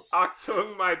Globus!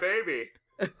 Achtung, my baby.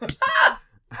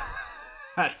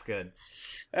 That's good.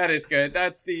 That is good.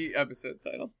 That's the episode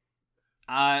title.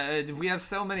 We have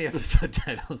so many episode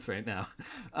titles right now.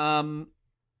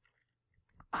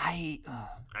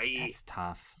 That's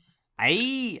tough.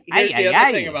 Here's the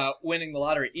other thing about winning the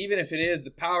lottery. Even if it is the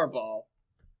Powerball,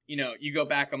 you go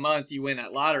back a month, you win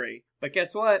that lottery. But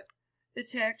guess what? The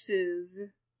taxes.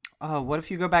 Oh, what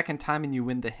if you go back in time and you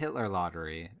win the Hitler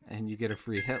lottery and you get a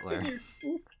free Hitler?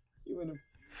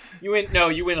 You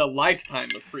win a lifetime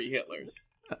of free Hitlers.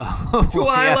 Oh,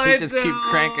 Twilight yeah, just Zone. keep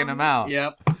cranking them out.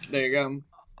 Yep, there you go.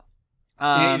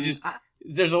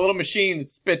 There's a little machine that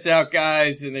spits out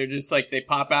guys, and they're just like, they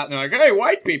pop out and they're like, hey,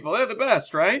 white people, they're the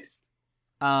best, right?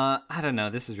 I don't know.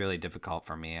 This is really difficult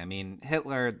for me. I mean,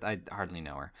 Hitler, I hardly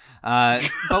know her.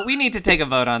 But we need to take a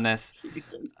vote on this.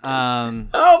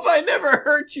 Oh, I never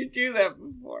heard you do that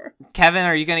before. Kevin,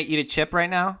 are you going to eat a chip right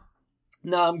now?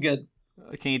 No, I'm good.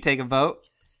 Can you take a vote?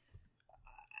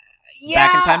 Yeah.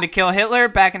 Back in time to kill Hitler,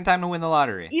 back in time to win the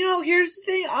lottery. Here's the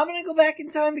thing. I'm going to go back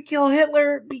in time to kill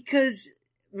Hitler because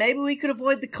maybe we could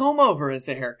avoid the comb over as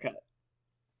a haircut.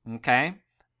 Okay.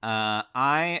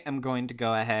 I am going to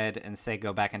go ahead and say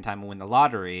go back in time and win the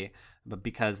lottery, but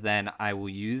because then I will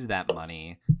use that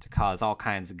money to cause all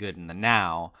kinds of good in the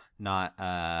now, not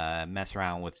mess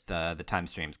around with the time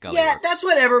streams. Yeah, that's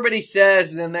what everybody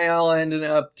says, and then they all ended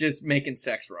up just making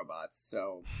sex robots.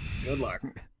 So, good luck.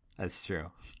 That's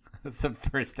true. That's the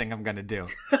first thing I'm going to do.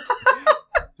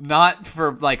 Not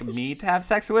for, me to have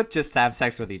sex with, just to have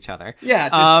sex with each other. Yeah,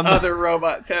 just other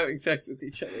robots having sex with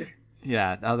each other.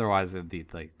 Yeah, otherwise it would be,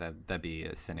 that'd be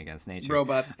a sin against nature.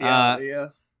 Robots, yeah.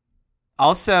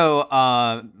 Also,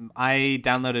 I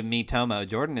downloaded Miitomo.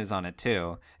 Jordan is on it,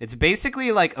 too. It's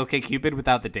basically like OkCupid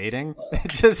without the dating.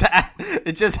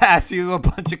 It just asks you a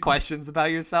bunch of questions about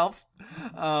yourself.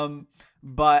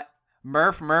 But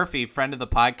Murph Murphy, friend of the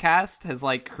podcast, has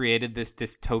like created this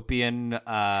dystopian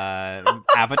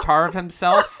avatar of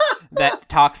himself that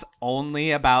talks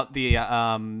only about the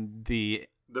future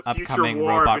upcoming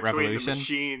war robot between revolution. the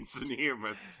machines and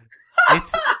humans.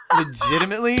 It's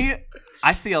legitimately,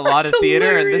 I see a lot of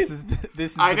theater, hilarious. and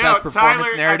this is I the know, best performance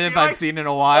Tyler, I narrative feel I've like- seen in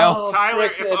a while. Oh, Tyler,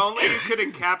 frick, if that's only you could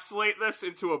encapsulate this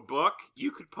into a book,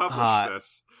 you could publish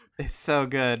this. It's so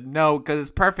good. No, because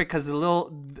it's perfect. Because the little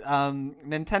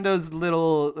Nintendo's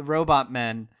little robot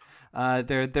men,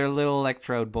 they're little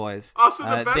electrode boys. Also,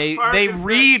 the best they part they is that-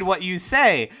 read what you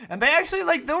say, and they actually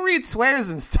they'll read swears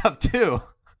and stuff too.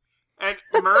 And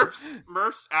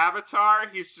Murph's avatar,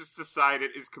 he's just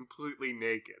decided, is completely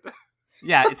naked.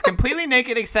 Yeah, it's completely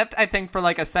naked except I think for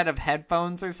like a set of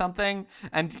headphones or something,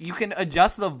 and you can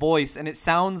adjust the voice, and it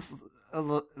sounds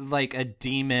like a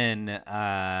demon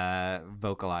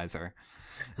vocalizer.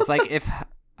 It's like if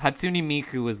Hatsune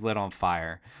Miku was lit on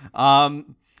fire.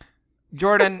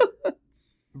 Jordan,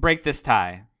 break this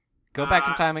tie. Go back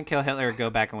in time and kill Hitler, or go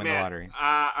back and win the lottery.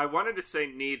 I wanted to say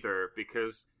neither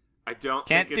because I don't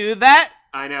Can't think do it's... that.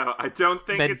 I know. I don't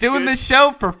think Been it's doing good. this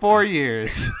show for 4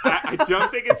 years. I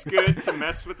don't think it's good to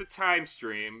mess with the time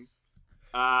stream.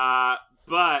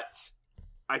 But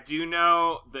I do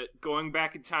know that going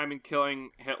back in time and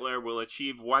killing Hitler will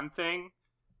achieve one thing,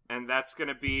 and that's going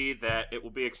to be that it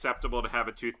will be acceptable to have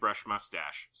a toothbrush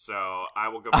mustache. So I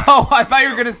will go back. Oh, I thought you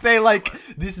were gonna say like,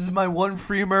 this is my one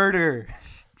free murder.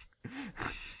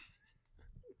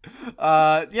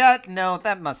 Yeah, no,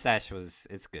 that mustache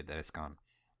it's good that it's gone.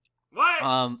 What?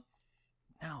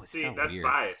 No, it's See, so that's weird.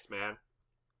 bias, man.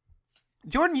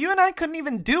 Jordan, you and I couldn't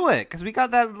even do it because we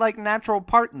got that like natural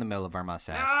part in the middle of our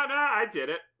mustache. No, I did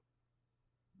it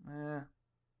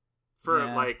for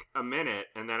Yeah. like a minute,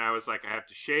 and then I was like, I have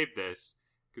to shave this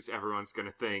because everyone's going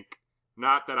to think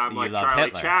not that I'm You like love Charlie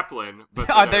Hitler. Chaplin, but Oh,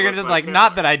 that I they're look just like like,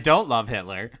 not Hitler. that I don't love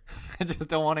Hitler. I just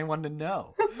don't want anyone to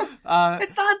know.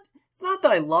 It's not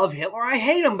that I love Hitler. I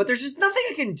hate him, but there's just nothing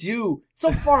I can do. It's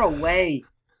so far away.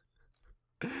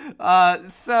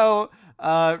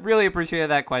 Really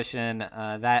appreciated that question.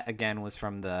 That again was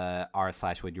from the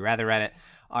r/would you rather Reddit.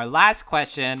 Our last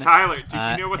question. Tyler, did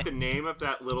you know what the name of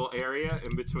that little area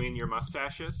in between your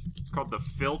mustaches? It's called the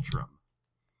philtrum.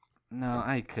 No,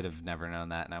 I could have never known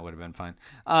that, and I would have been fine.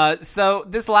 So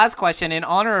this last question, in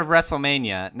honor of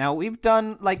WrestleMania. Now, we've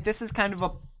done, this is kind of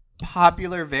a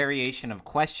popular variation of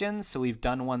questions, so we've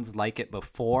done ones like it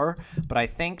before, but I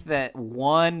think that,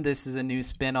 one, this is a new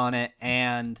spin on it,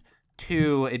 and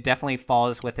two, it definitely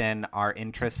falls within our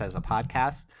interests as a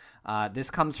podcast. This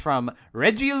comes from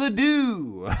Reggie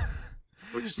Ledoux.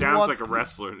 Which sounds like wants a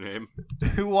wrestler name.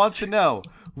 Who wants to know,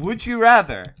 would you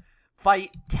rather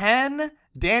fight 10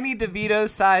 Danny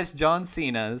DeVito-sized John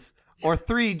Cenas or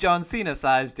 3 John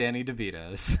Cena-sized Danny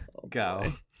DeVitos?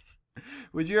 Go.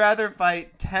 Would you rather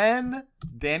fight 10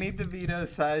 Danny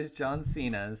DeVito-sized John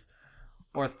Cenas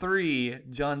or 3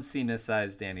 John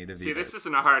Cena-sized Danny DeVitos? See, this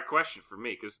isn't a hard question for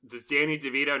me, because does Danny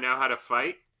DeVito know how to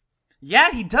fight?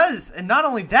 Yeah, he does. And not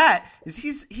only that, is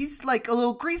he's like a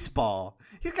little grease ball.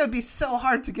 He's going to be so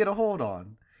hard to get a hold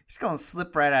on. He's going to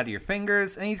slip right out of your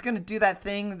fingers, and he's going to do that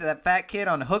thing that fat kid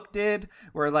on Hook did,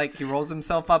 where he rolls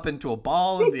himself up into a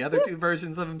ball, and the other 2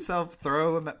 versions of himself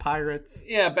throw him at pirates.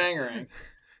 Yeah, bangerang.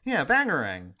 Yeah,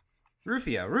 Bangarang.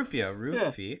 Rufio.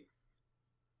 Yeah.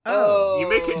 Oh.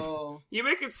 You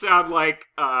make it sound like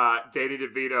Danny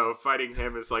DeVito fighting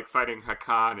him is like fighting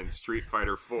Hakan in Street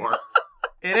Fighter 4.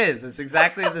 It is. It's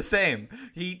exactly the same.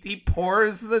 He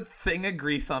pours the thing of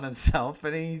grease on himself,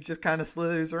 and he just kind of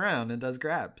slithers around and does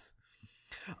grabs.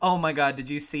 Oh my god, did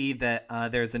you see that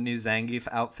there's a new Zangief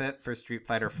outfit for Street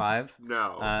Fighter V?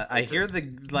 No. I hear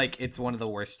it's one of the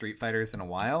worst Street Fighters in a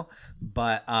while,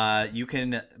 but you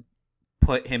can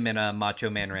put him in a Macho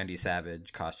Man Randy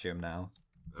Savage costume now.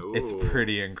 Ooh. It's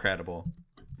pretty incredible.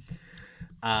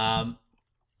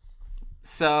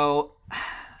 So,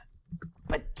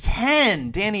 but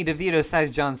 10 Danny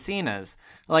DeVito-sized John Cena's.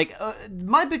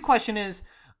 My big question is,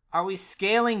 are we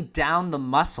scaling down the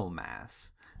muscle mass?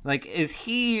 Is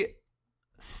he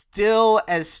still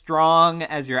as strong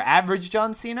as your average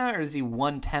John Cena, or is he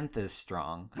 1/10 as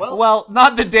strong? Well,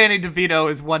 not that Danny DeVito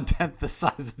is 1/10 the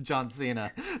size of John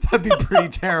Cena. That'd be pretty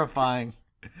terrifying.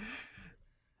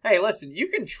 Hey, listen, you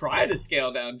can try to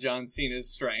scale down John Cena's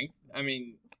strength.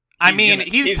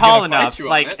 He's tall gonna enough. fight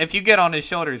you on it. If you get on his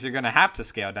shoulders, you're gonna have to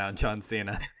scale down John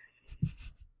Cena.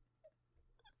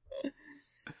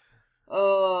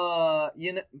 Oh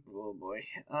boy.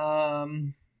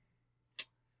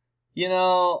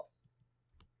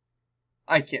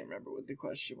 I can't remember what the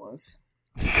question was.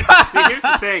 See, here's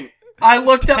the thing. I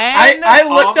looked up. 10? I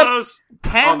looked all up. those,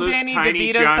 10 all those Danny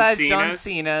tiny DeVito-sized John Cenas.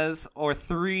 Cenas or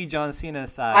 3 John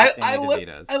Cena-sized I Danny looked.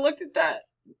 DeVitos. I looked at that.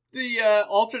 The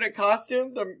alternate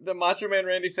costume, the Macho Man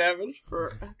Randy Savage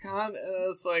for Khan, and I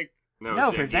was like,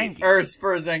 No, for Zangief. or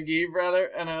for Zangief rather,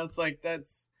 and I was like,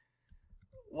 that's.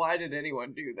 Why did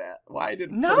anyone do that? Why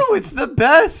did No, it's the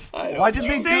best. I don't Why did know.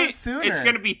 they You do say it sooner? it's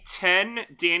going to be 10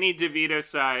 Danny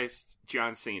DeVito-sized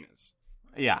John Cenas.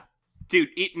 Yeah. Dude,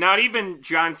 not even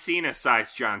John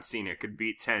Cena-sized John Cena could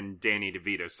beat 10 Danny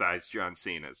DeVito-sized John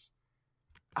Cenas.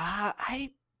 How I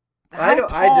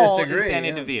tall disagree, is Danny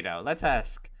yeah. DeVito? Let's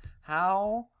ask.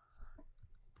 How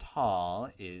tall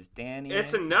is Danny?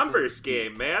 It's a numbers DeVito?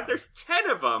 game, man. There's 10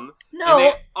 of them, No. and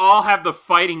they all have the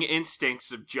fighting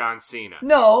instincts of John Cena.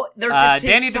 No, they're just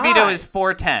his Danny DeVito is size.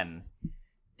 4'10".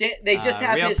 They just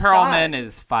have Rhea his Perlman size.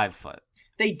 is 5 foot.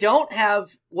 They don't have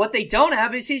what they don't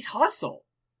have is his hustle.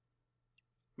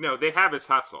 No, they have his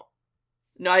hustle.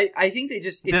 No, I think they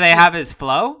just. Do they have his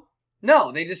flow?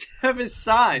 No, they just have his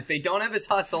size. They don't have his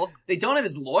hustle. They don't have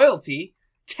his loyalty.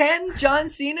 10 John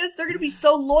Cenas, they're going to be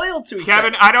so loyal to each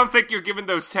Kevin, other. I don't think you're giving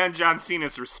those 10 John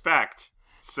Cenas respect.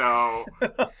 So,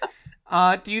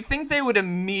 Do you think they would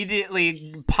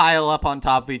immediately pile up on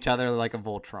top of each other like a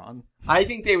Voltron? I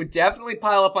think they would definitely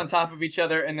pile up on top of each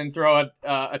other and then throw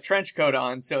a trench coat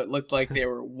on so it looked like they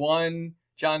were one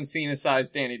John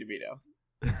Cena-sized Danny DeVito.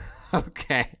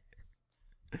 Okay.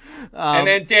 And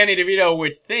then Danny DeVito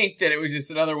would think that it was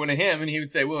just another one of him, and he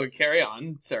would say, well, carry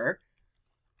on, sir.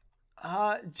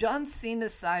 John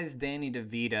Cena-sized Danny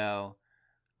DeVito.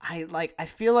 I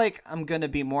feel like I'm gonna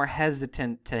be more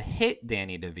hesitant to hit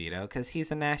Danny DeVito because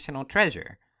he's a national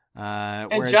treasure.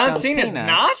 And whereas John Cena's Cena-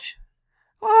 not?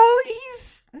 Well,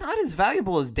 he's not as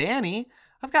valuable as Danny.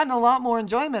 I've gotten a lot more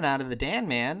enjoyment out of the Dan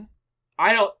Man.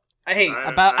 I don't. Hey,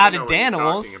 About I out know of what you're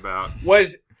Danimals. talking about.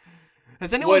 was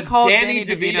Has anyone Was called Danny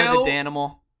Danny DeVito DeVito- the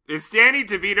Danimal? Is Danny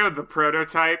DeVito the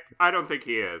prototype? I don't think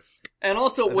he is. and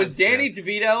also That's was Danny true.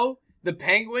 DeVito the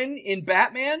Penguin in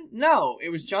Batman? No, it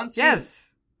was John Cena. Yes.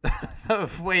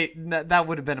 Wait, that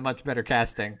would have been a much better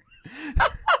casting.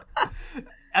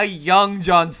 A young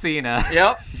John Cena.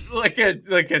 Yep, like a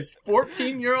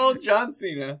 14-year-old John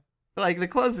Cena. Like, the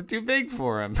clothes are too big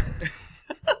for him.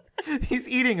 He's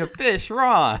eating a fish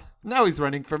raw. Now he's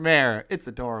running for mayor. It's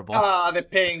adorable. Ah, the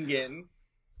Penguin.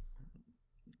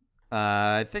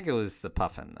 I think it was the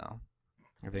Puffin, though.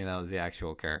 I think that was the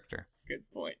actual character. Good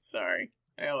point. Sorry,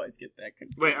 I always get that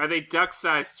confused. Wait, are they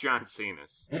duck-sized John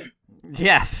Cenas?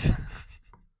 Yes.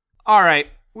 All right.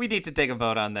 We need to take a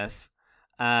vote on this.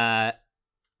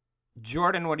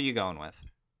 Jordan, what are you going with?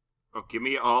 Oh, give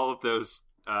me all of those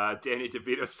Danny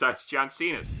DeVito-sized John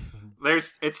Cenas.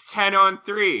 It's 10 on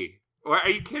 3. Are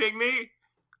you kidding me?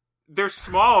 They're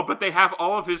small, but they have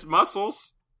all of his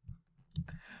muscles.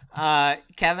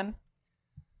 Kevin?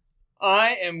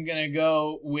 I am gonna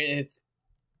go with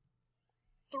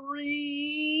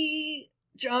 3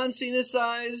 John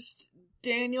Cena-sized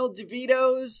Daniel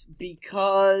DeVitos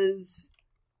because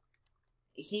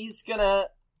he's gonna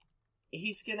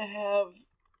have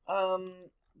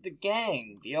the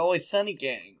gang, the Always Sunny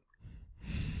gang,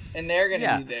 and they're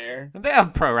gonna be there. They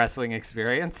have pro wrestling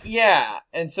experience. Yeah,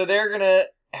 and so they're gonna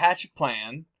hatch a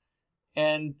plan,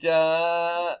 and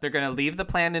They're going to leave the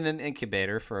plan in an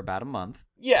incubator for about a month.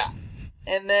 yeah,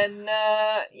 and then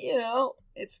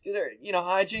it's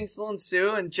hijinks will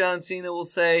ensue, and John Cena will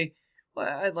say, "Well,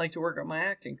 I'd like to work on my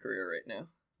acting career right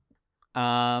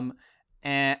now."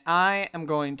 And I am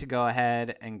going to go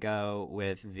ahead and go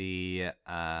with the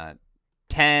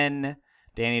 10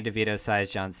 Danny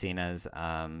DeVito-sized John Cenas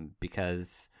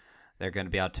because they're going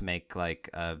to be able to make like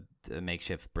a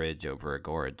makeshift bridge over a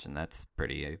gorge, and that's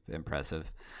pretty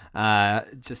impressive.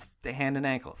 Just the hand and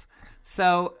ankles.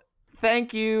 So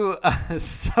thank you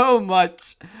so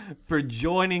much for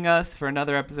joining us for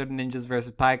another episode of Ninjas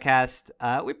vs. Podcast.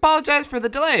 We apologize for the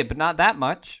delay, but not that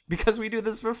much because we do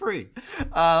this for free.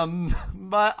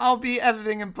 But I'll be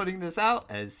editing and putting this out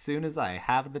as soon as I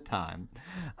have the time.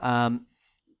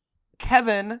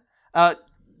 Kevin,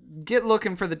 get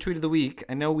looking for the tweet of the week.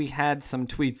 I know we had some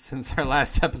tweets since our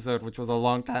last episode, which was a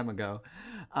long time ago.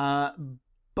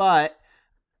 But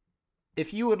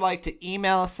if you would like to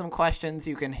email us some questions,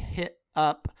 you can hit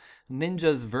up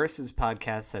Ninjas Versus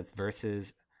Podcast. That's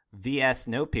versus VS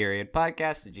no period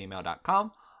podcast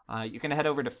 @gmail.com. You can head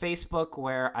over to Facebook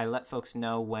where I let folks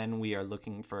know when we are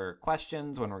looking for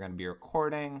questions, when we're going to be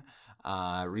recording.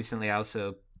 Recently, I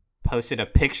also posted a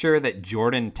picture that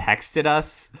Jordan texted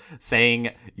us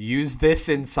saying, use this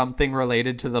in something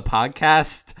related to the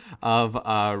podcast of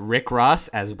Rick Ross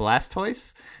as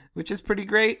Blastoise, which is pretty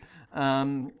great.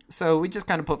 So we just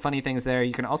kind of put funny things there.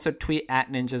 You can also tweet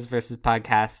at Ninjas versus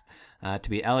Podcast to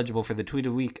be eligible for the tweet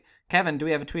of the week. Kevin, do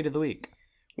we have a tweet of the week?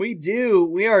 We do.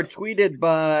 We are tweeted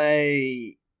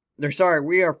by...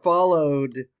 we are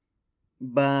followed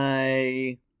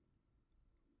by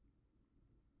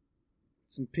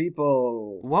some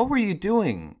people. What were you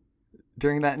doing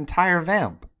during that entire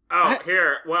vamp? Oh,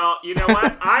 here. Well, you know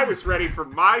what? I was ready for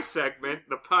my segment,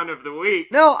 the pun of the week.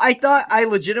 No, I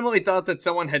legitimately thought that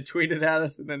someone had tweeted at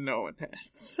us and then no one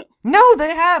has. No,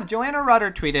 they have. Joanna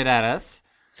Rudder tweeted at us.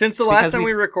 Since the last time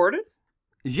we recorded?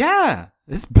 Yeah,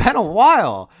 it's been a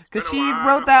while. Because been a she while.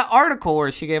 wrote that article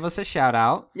where she gave us a shout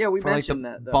out. Yeah, we for mentioned the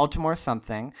that, though. Baltimore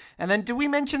something. And then did we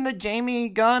mention that Jamie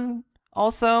Gunn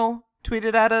also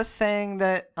tweeted at us saying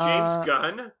that... James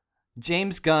Gunn?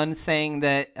 James Gunn saying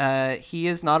that he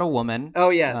is not a woman. Oh,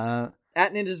 yes.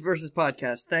 At Ninjas versus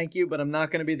Podcast. Thank you, but I'm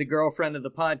not going to be the girlfriend of the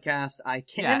podcast. I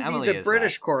can Emily be the is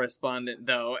British that. correspondent,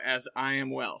 though, as I am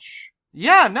Welsh.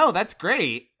 Yeah, no, that's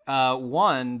great.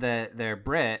 One, that they're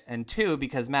Brit, and two,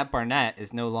 because Matt Barnett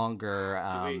is no longer...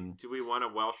 Do we want a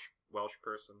Welsh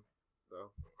person,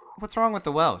 though? What's wrong with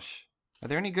the Welsh? Are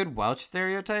there any good Welsh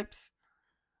stereotypes?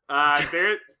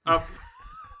 There...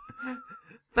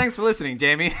 Thanks for listening,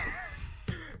 Jamie.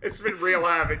 It's been real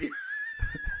having you.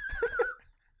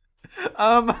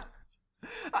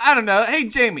 I don't know. Hey,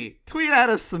 Jamie, tweet at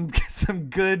us some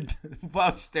good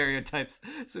Welsh stereotypes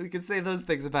so we can say those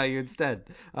things about you instead.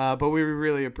 But we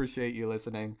really appreciate you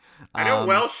listening. I know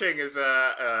Welshing is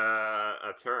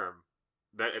a term.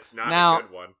 That it's not Now- a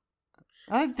good one.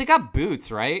 They got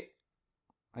boots, right?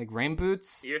 Like rain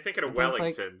boots? You're thinking of Are those,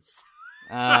 like- Wellingtons.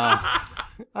 I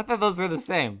thought those were the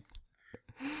same.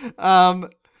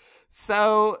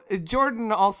 So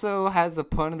Jordan also has a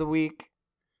pun of the week.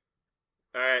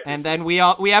 All right. And then we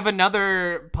have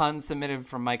another pun submitted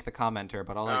from Mike the commenter,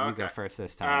 but I'll let you go okay. first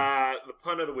this time. The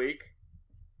pun of the week,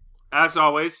 as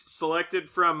always, selected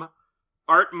from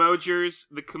Art Moger's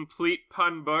The Complete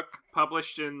Pun Book,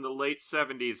 published in the late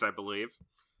 70s, I believe,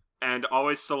 and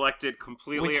always selected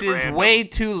completely Which at is random. way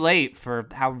too late for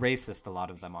how racist a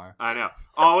lot of them are. I know.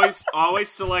 Always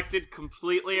selected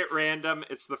completely at random.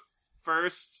 It's the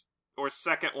first or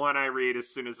second one I read as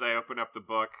soon as I open up the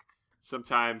book.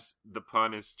 Sometimes the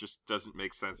pun just doesn't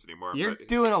make sense anymore. You're but...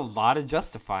 doing a lot of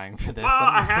justifying for this. Well,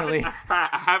 I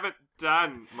I'm haven't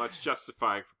done much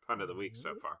justifying for pun of the week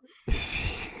so far.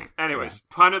 really... Anyways,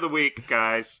 pun of the week,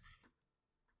 guys.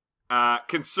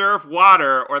 Conserve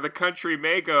water, or the country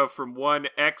may go from one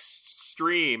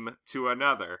extreme to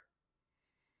another.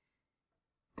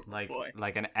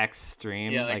 like an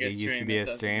extreme, Yeah, like it used to be a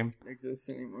stream. Exists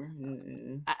anymore.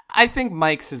 Yeah. I think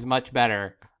Mike's is much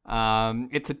better.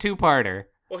 It's a two-parter.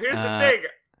 Well, here's the thing.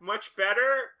 Much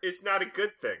better is not a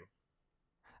good thing.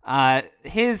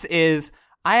 His is,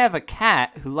 I have a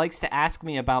cat who likes to ask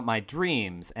me about my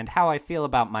dreams and how I feel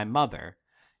about my mother.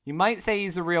 You might say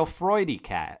he's a real Freudy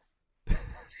cat.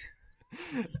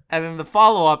 And then the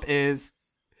follow-up is,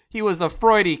 he was a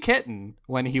Freudy kitten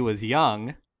when he was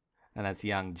young. And that's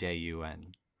young,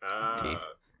 J-U-N.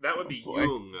 That would be boy.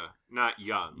 Jung, not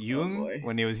Young. Jung? boy.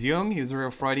 When he was young? He was a real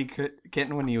Freudy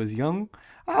kitten when he was young?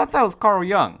 I thought that was Carl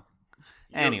Jung.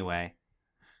 Anyway.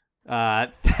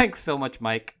 Thanks so much,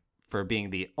 Mike, for being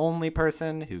the only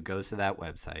person who goes to that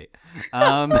website.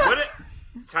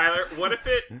 Tyler, what if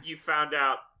you found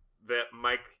out that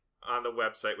Mike on the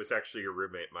website was actually your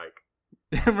roommate, Mike?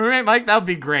 Roommate Mike, that would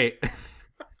be great.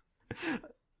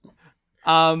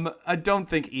 I don't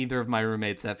think either of my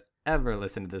roommates have ever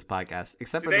listened to this podcast,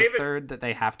 except for the third that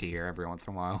they have to hear every once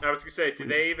in a while. I was going to say, do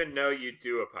they even know you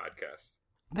do a podcast?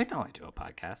 They know I do a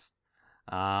podcast.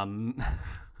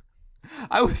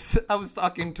 I was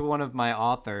talking to one of my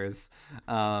authors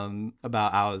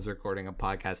about how I was recording a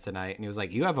podcast tonight, and he was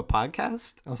like, "You have a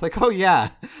podcast?" I was like, "Oh yeah,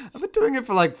 I've been doing it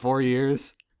for like 4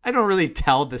 years. I don't really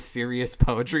tell the serious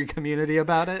poetry community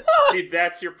about it." See,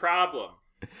 that's your problem.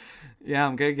 Yeah,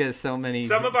 I'm gonna get so many.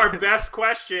 Some of our best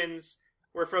questions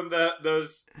were from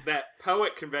that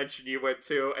poet convention you went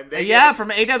to, and they from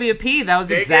AWP. That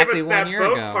was exactly gave us 1 that year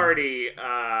boat ago. Party.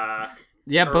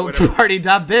 Yeah, or whatever.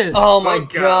 boatparty.biz. Oh my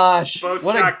Boat.gov. gosh! What a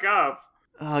Boats.gov.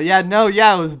 Oh yeah,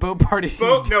 it was boat party.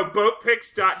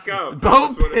 Boatpics.gov.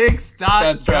 Boatpics.gov.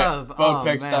 That's right. Oh,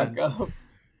 man. Boatpics.gov.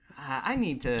 I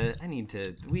need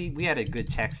to. We had a good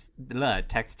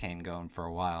text chain going for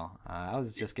a while. I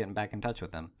was just getting back in touch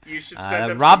with them. You should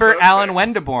send them Robert some Allen boat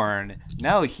pics. Wendeborn.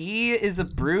 No, he is a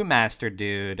brewmaster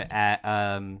dude at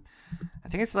I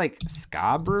think it's like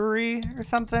Ska Brewery or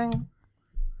something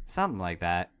like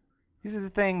that. This is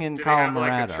a thing in Do they have like a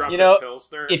Colorado. trumpet You know,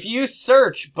 Pilsner? If you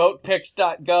search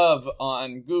boatpics.gov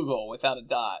on Google without a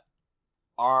dot,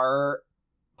 our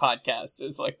podcast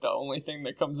is like the only thing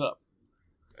that comes up.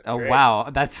 Oh great. wow,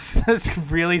 that's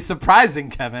really surprising,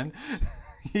 Kevin.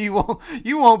 You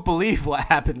won't believe what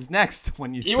happens next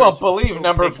when you. You search won't believe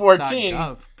number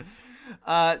ProPigs.gov.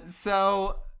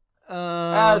 14.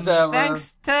 As ever.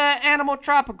 Thanks to Animal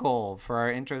Tropical for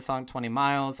our intro song 20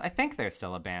 Miles. I think they're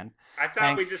still a band. I thought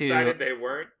Thanks we to- decided they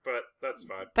weren't, but that's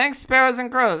fine. Thanks, Sparrows and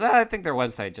Crows. I think their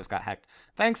website just got hacked.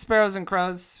 Thanks, Sparrows and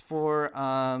Crows, for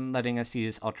letting us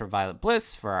use Ultraviolet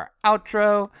Bliss for our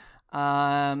outro.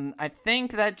 I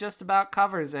think that just about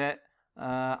covers it.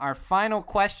 Our final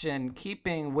question,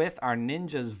 keeping with our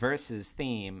Ninjas versus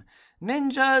theme.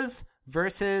 Ninjas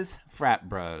versus frat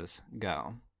bros.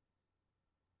 Go.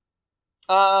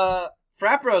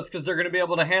 Frat bros, because they're going to be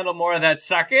able to handle more of that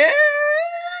sake.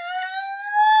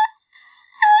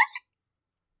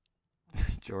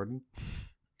 Jordan?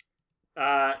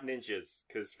 Ninjas,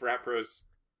 because frat bros,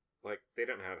 like, they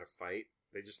don't know how to fight.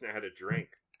 They just know how to drink.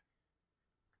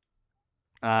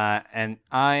 And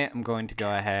I am going to go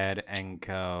ahead and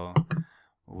go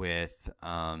with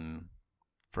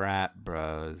frat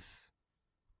bros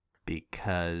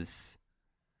because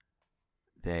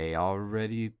they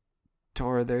already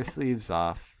tore their sleeves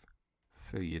off,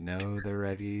 so you know they're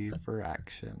ready for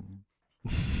action.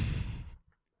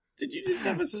 Did you just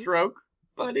have a stroke,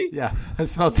 buddy? Yeah, I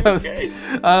smell toast. Okay.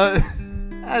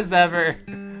 As ever,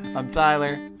 I'm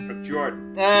Tyler, But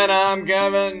Jordan, And I'm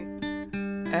Kevin.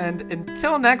 and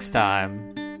until next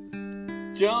time,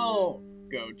 Don't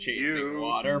go chasing You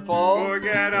waterfalls.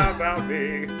 forget about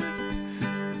me.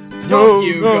 Don't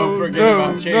you go forget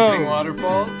about chasing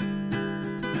waterfalls.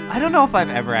 I don't know if I've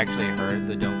ever actually heard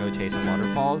the "Don't Go Chasing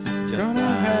Waterfalls." Just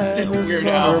Weird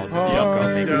Al. Don't go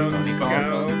making Don't phony go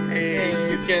calls.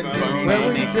 making When phony we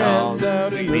Phony calls. calls.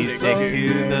 out in Please the stick to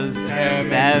the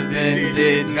seven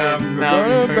 7-digit number.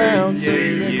 numbers bounce you and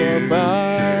shake our use.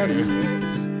 bodies.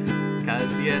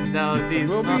 'Cause you know these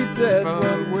We'll be dead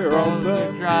when we're all phone calls are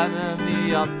done. driving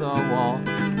me up the wall.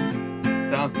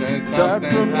 Something, Tired something,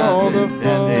 from all the And they're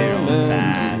fun real and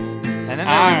fast. And then there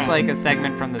Alright. was like a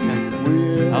segment from The Simpsons.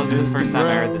 We're That was the in first time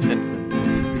I heard The ground. Simpsons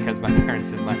because my parents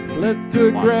didn't let me. Let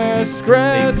the Watch. grass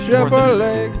scratch They up tore our this-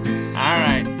 legs.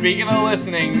 Alright, speaking of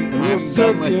listening, We'll I'm suck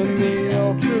done in listening. the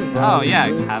guys. ultraviolet. Oh yeah,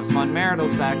 have fun marital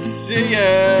sex. See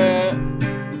ya!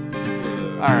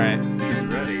 Alright. He's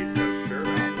ready. He's got his shirt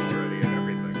off already and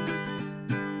everything.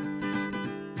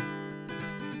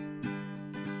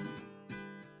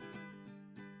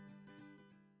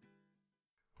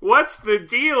 What's the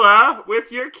dealer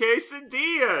with your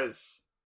quesadillas?